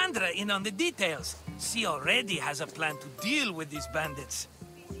Cassandra in on the details. She already has a plan to deal with these bandits.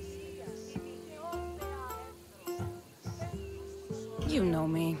 You know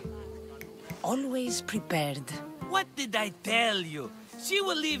me. Always prepared. What did I tell you? She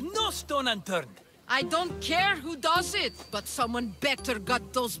will leave no stone unturned. I don't care who does it, but someone better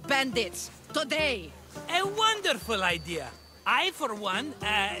got those bandits. Today. A wonderful idea. I, for one,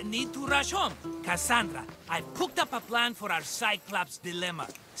 need to rush home. Cassandra, I've cooked up a plan for our Cyclops dilemma.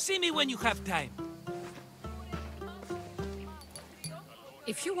 See me when you have time.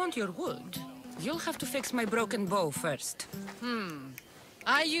 If you want your wood, you'll have to fix my broken bow first.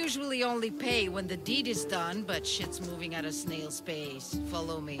 I usually only pay when the deed is done, but shit's moving at a snail's pace.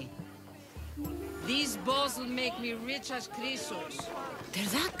 Follow me. These bows will make me rich as Chrysos. They're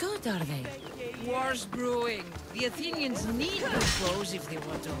that good, are they? War's brewing. The Athenians need good bows if they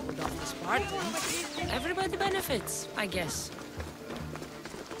want to hold off the Spartans. Everybody benefits, I guess.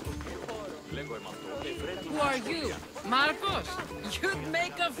 Who are you? Marcos? You'd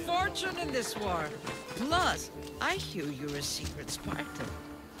make a fortune in this war. Plus, I hear you're a secret Spartan.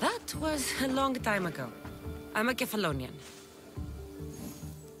 That was a long time ago. I'm a Kephalonian.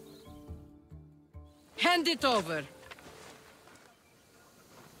 Hand it over.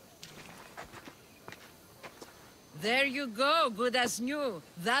 There you go, good as new.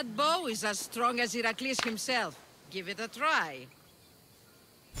 That bow is as strong as Perikles himself. Give it a try.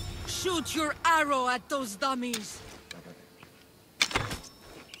 Shoot your arrow at those dummies.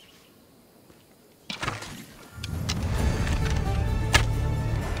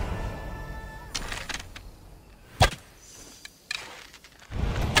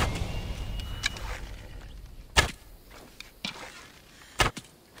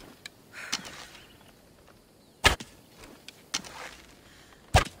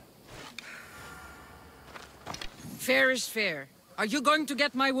 Fair is fair. Are you going to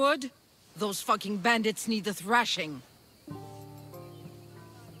get my wood? Those fucking bandits need a thrashing.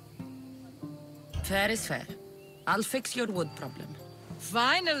 Fair is fair. I'll fix your wood problem.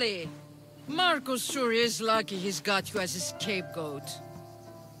 Finally! Marcos sure is lucky he's got you as his scapegoat.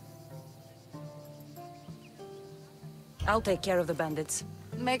 I'll take care of the bandits.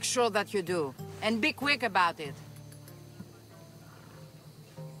 Make sure that you do. And be quick about it.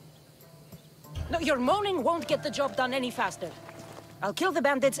 No, your moaning won't get the job done any faster. I'll kill the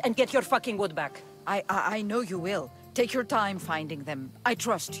bandits and get your fucking wood back. I know you will. Take your time finding them. I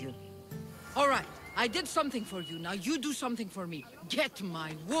trust you. All right. I did something for you. Now you do something for me. Get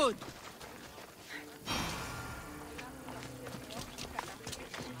my wood.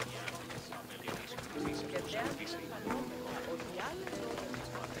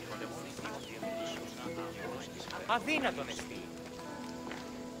 Αδύνατον εστί.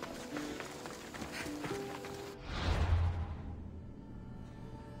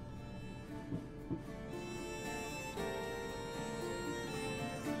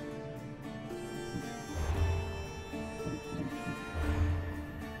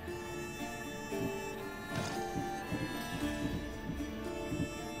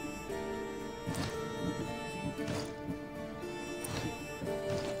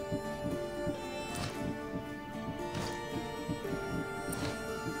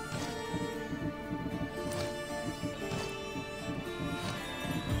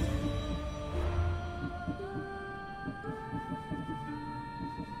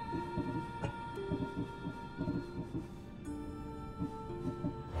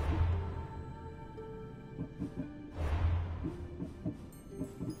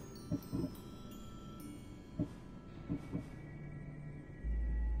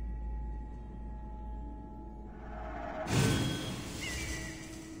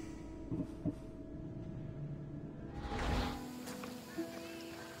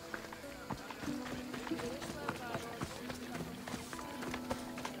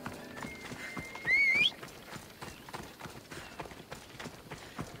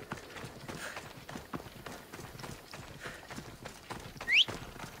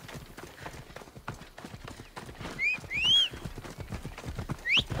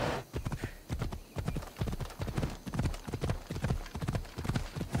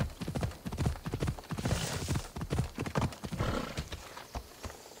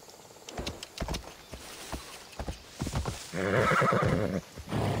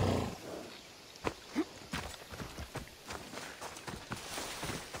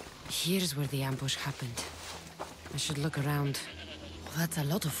 Here's where the ambush happened. I should look around. Oh, that's a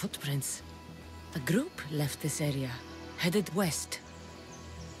lot of footprints. A group left this area, headed west.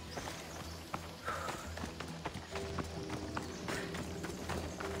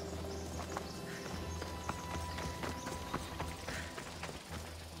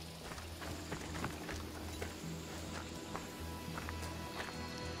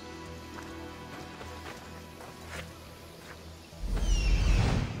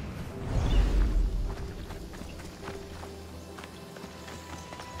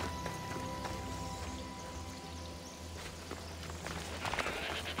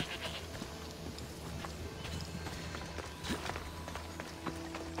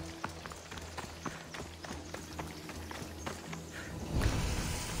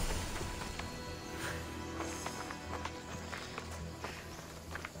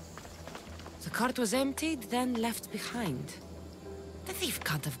 The cart was emptied, then left behind. The thief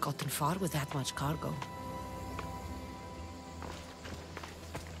can't have gotten far with that much cargo.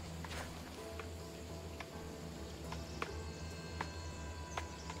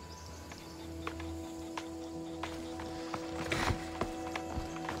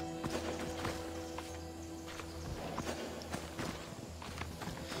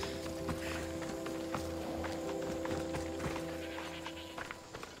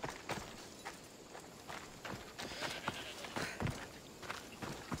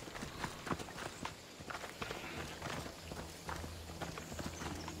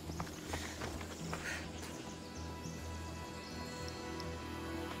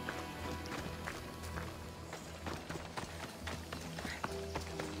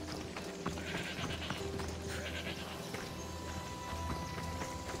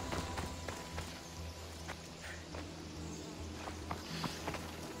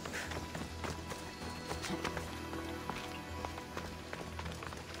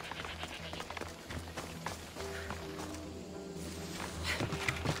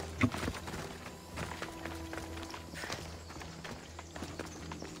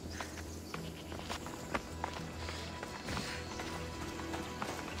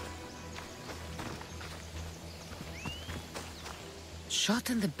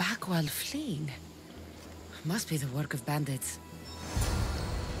 shot in the back while fleeing. Must be the work of bandits.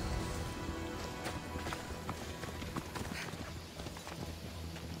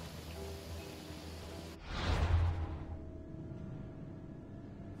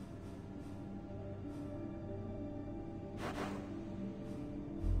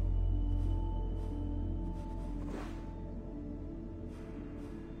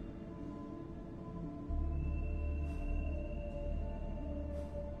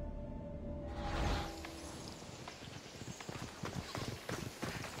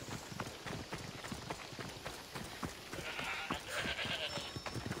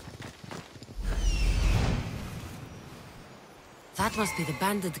 That must be the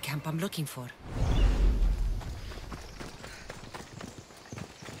bandit camp I'm looking for.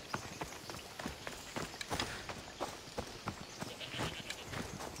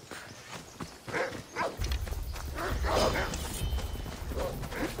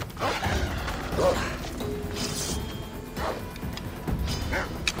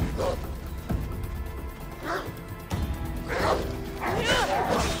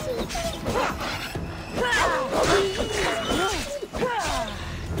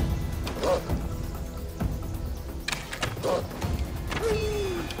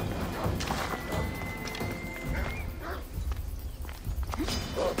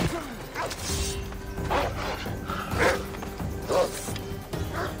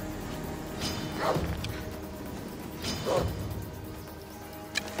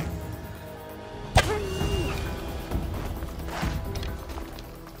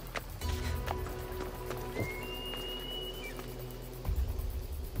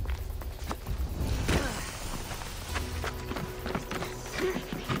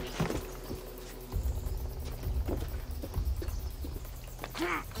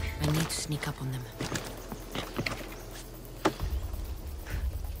 Sneak up on them.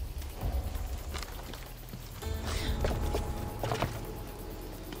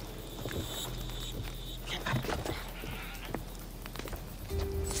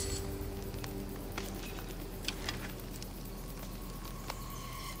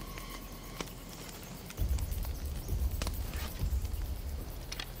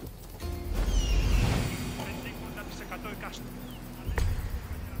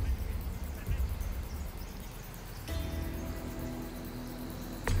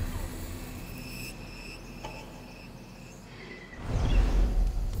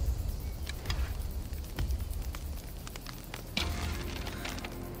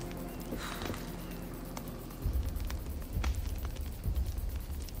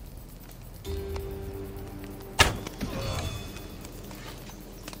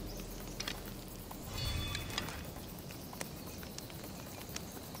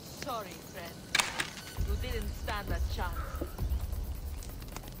 Sorry, friend. You didn't stand a chance.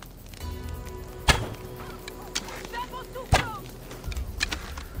 That was too close!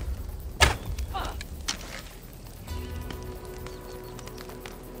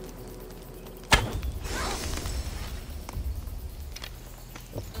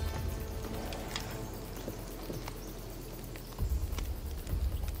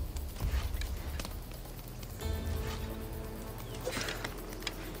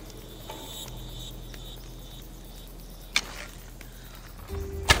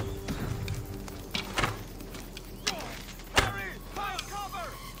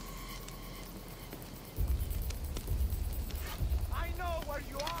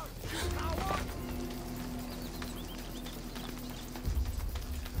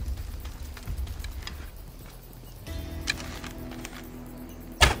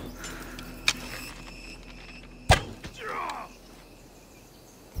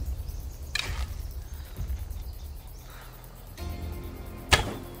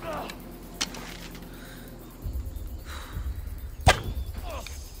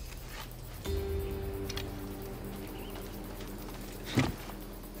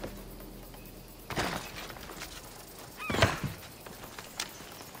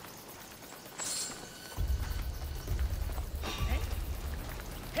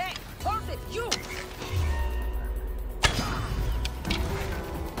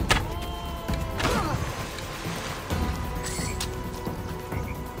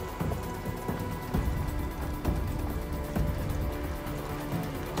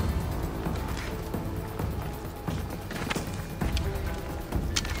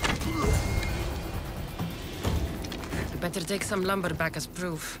 Better take some lumber back as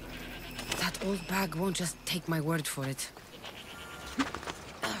proof. That old bag won't just take my word for it.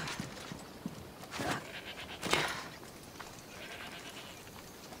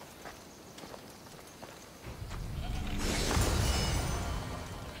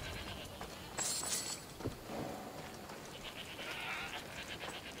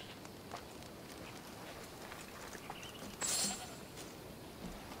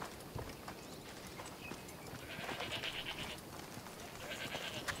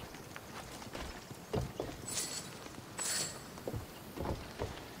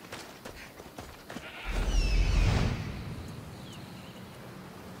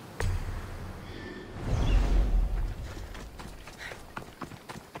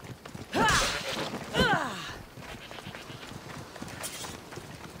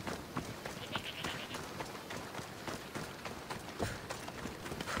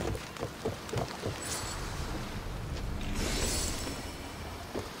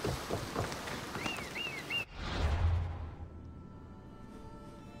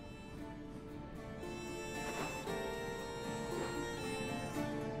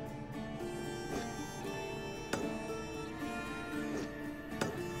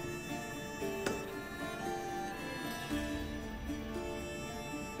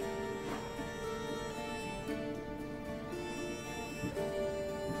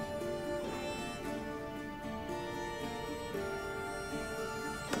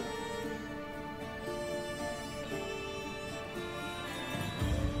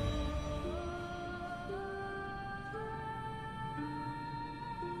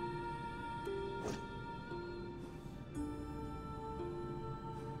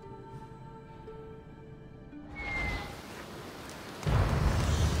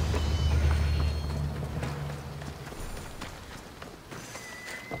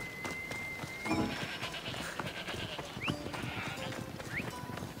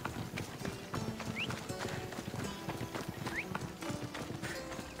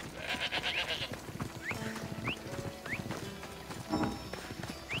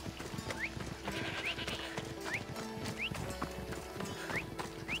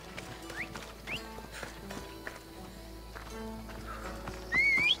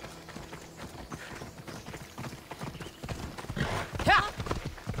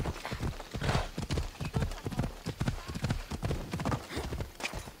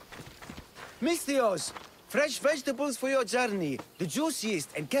 Misthios! Fresh vegetables for your journey. The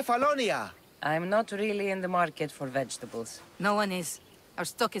juiciest in Kefalonia. I'm not really in the market for vegetables. No one is. Our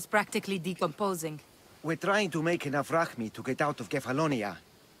stock is practically decomposing. We're trying to make enough rachmi to get out of Kefalonia.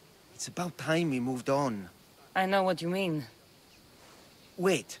 It's about time we moved on. I know what you mean.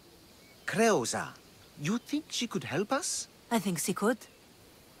 Wait. Creosa. You think she could help us? I think she could.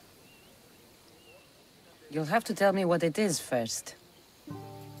 You'll have to tell me what it is first.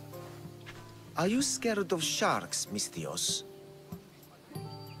 Are you scared of sharks, Misthios?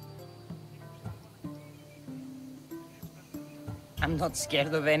 I'm not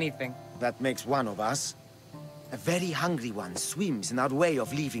scared of anything. That makes one of us. A very hungry one swims in our way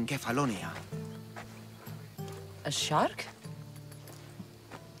of leaving Kefalonia. A shark?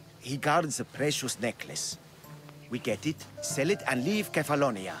 He guards a precious necklace. We get it, sell it, and leave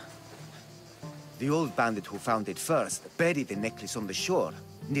Kefalonia. The old bandit who found it first buried the necklace on the shore,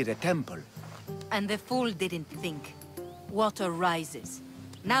 near a temple. And the fool didn't think. Water rises.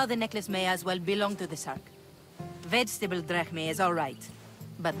 Now the necklace may as well belong to the shark. Vegetable drachme is all right,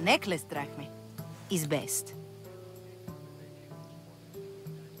 but necklace drachme is best.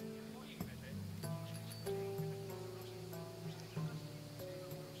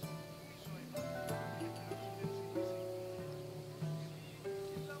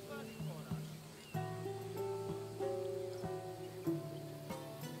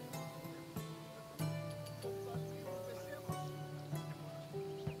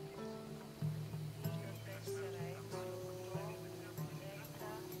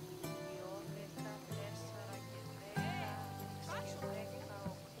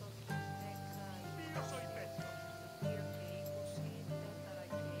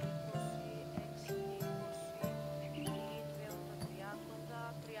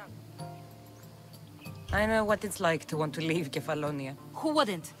 I know what it's like to want to leave Kefalonia. Who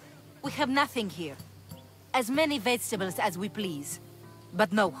wouldn't? We have nothing here. As many vegetables as we please,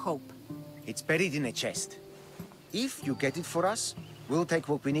 but no hope. It's buried in a chest. If you get it for us, we'll take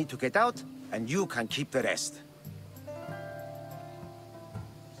what we need to get out, and you can keep the rest.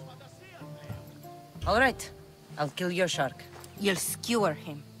 All right. I'll kill your shark. You'll skewer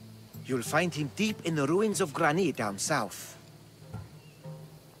him. You'll find him deep in the ruins of Granit down south.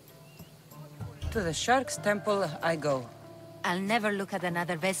 To the Shark's Temple I go. I'll never look at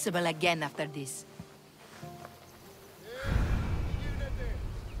another vegetable again after this.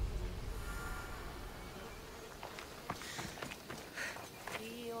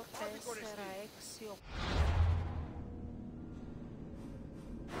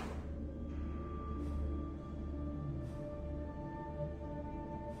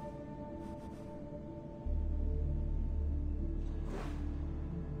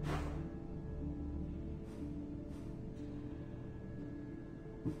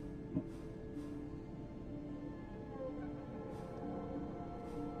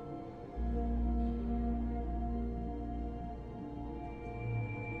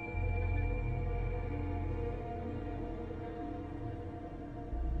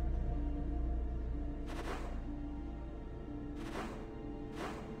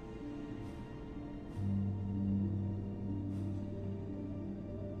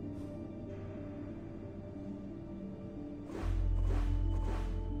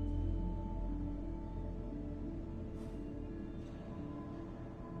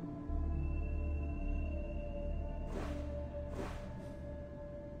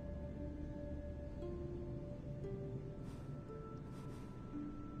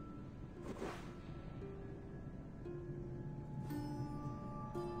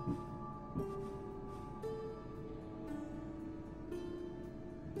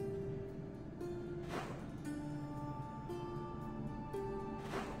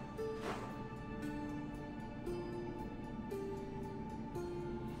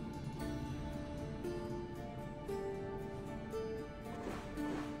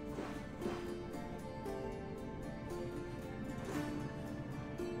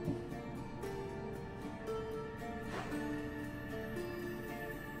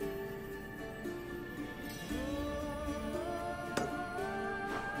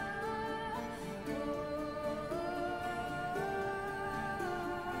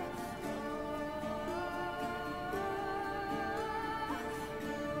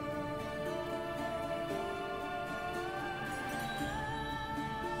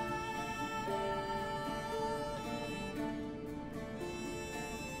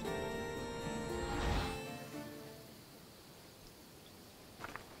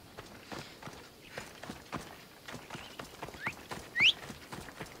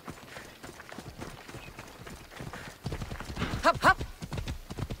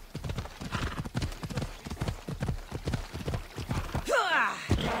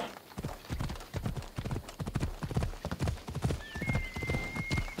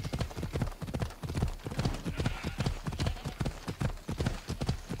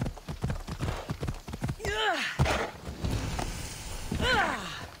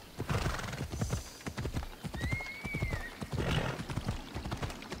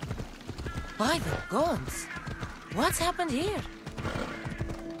 By the gods! What's happened here?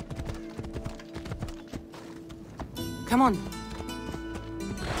 Come on.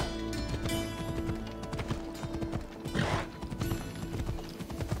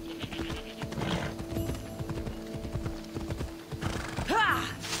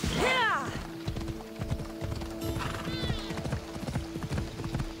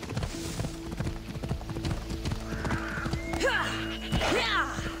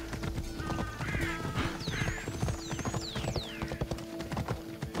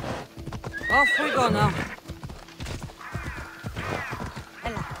 Off we go now.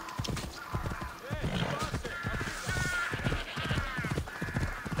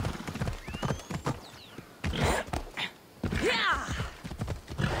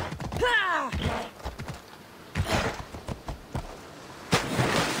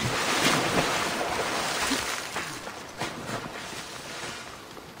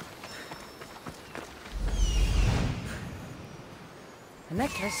 The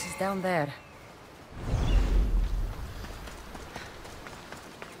necklace is down there.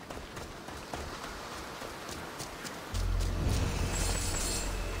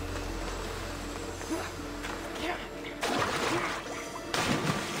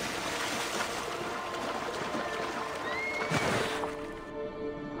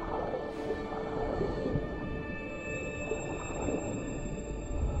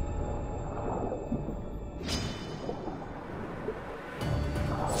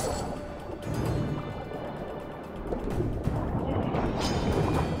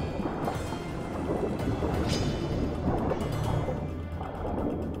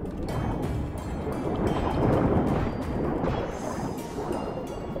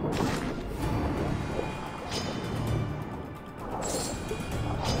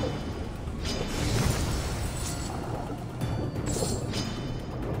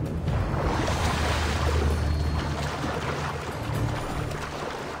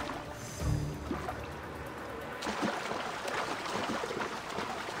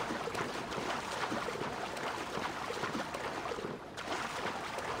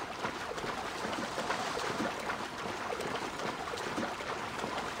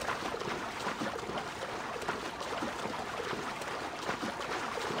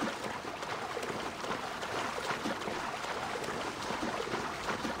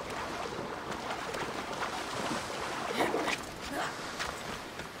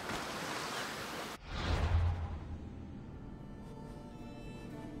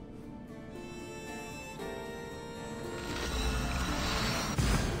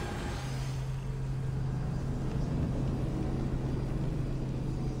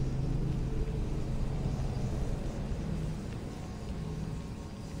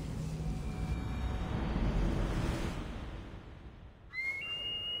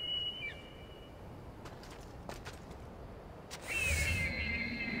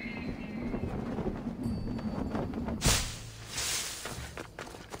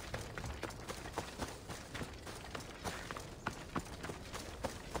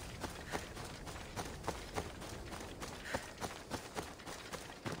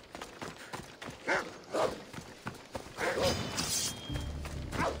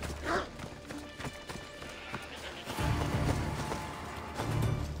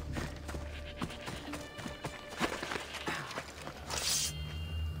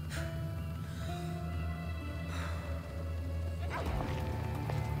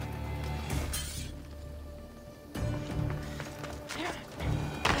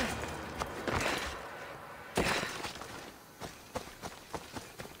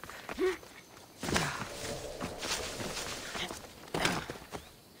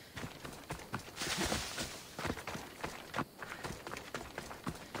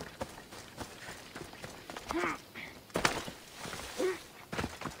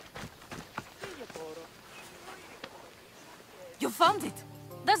 You found it!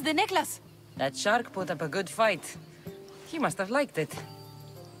 That's the necklace! That shark put up a good fight. He must have liked it.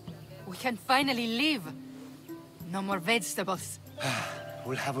 We can finally leave. No more vegetables.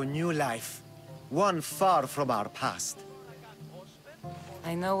 We'll have a new life. One far from our past.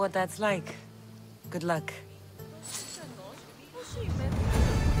 I know what that's like. Good luck.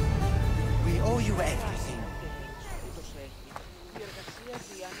 We owe you everything.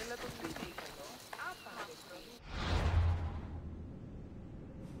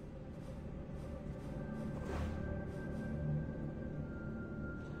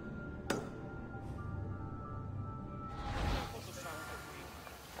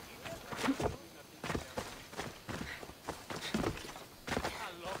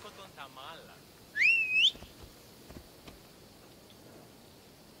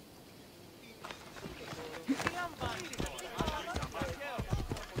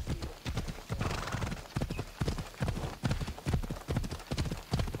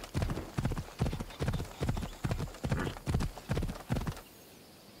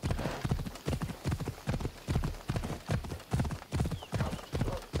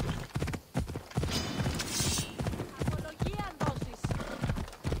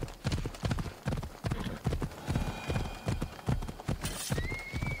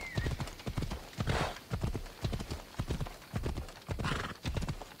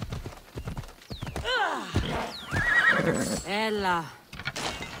 Ella.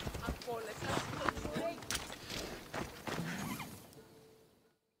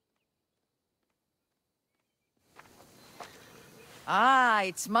 Ah,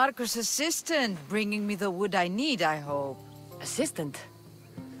 it's Marcos' assistant, bringing me the wood I need, I hope. Assistant?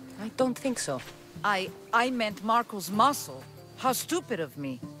 I don't think so. I meant Marcos' muscle. How stupid of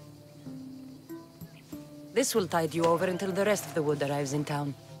me. This will tide you over until the rest of the wood arrives in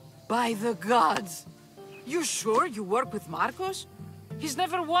town. By the gods! You sure you work with Marcos? He's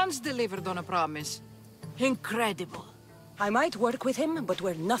never once delivered on a promise. Incredible. I might work with him, but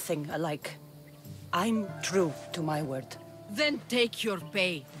we're nothing alike. I'm true to my word. Then take your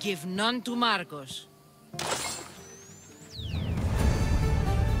pay. Give none to Marcos.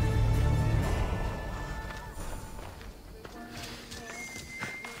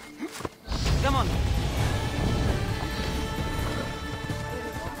 Come on.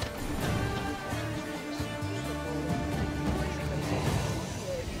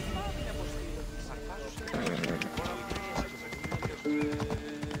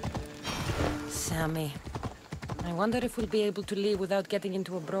 Sammy. I wonder if we'll be able to leave without getting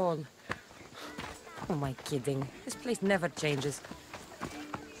into a brawl. Who am I kidding? This place never changes.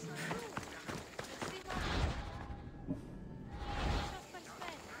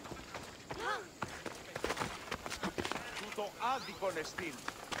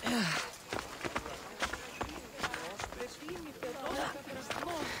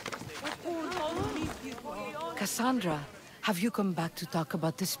 Cassandra, have you come back to talk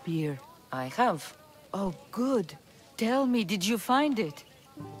about the spear? I have. Oh, good. Tell me, did you find it?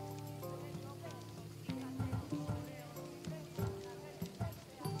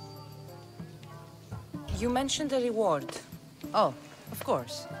 You mentioned a reward. Oh, of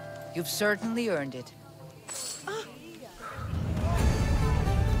course. You've certainly earned it.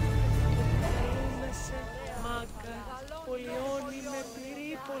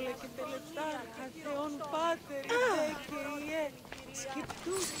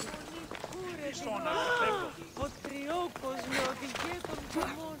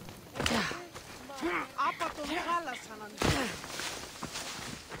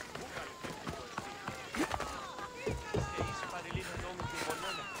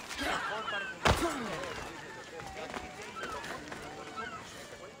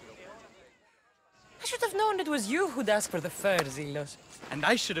 I should have known it was you who'd ask for the furs, Ilos. And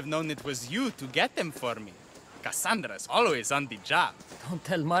I should have known it was you to get them for me. Cassandra's always on the job. Don't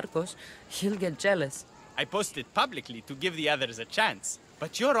tell Marcos. He'll get jealous. I posted publicly to give the others a chance,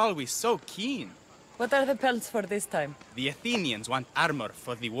 but you're always so keen. What are the pelts for this time? The Athenians want armor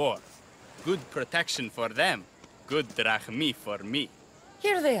for the war. Good protection for them. Good drachmi for me.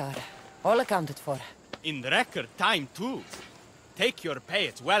 Here they are. All accounted for. In record time, too. Take your pay,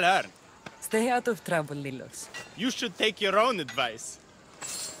 it's well earned. Stay out of trouble, Lilos. You should take your own advice.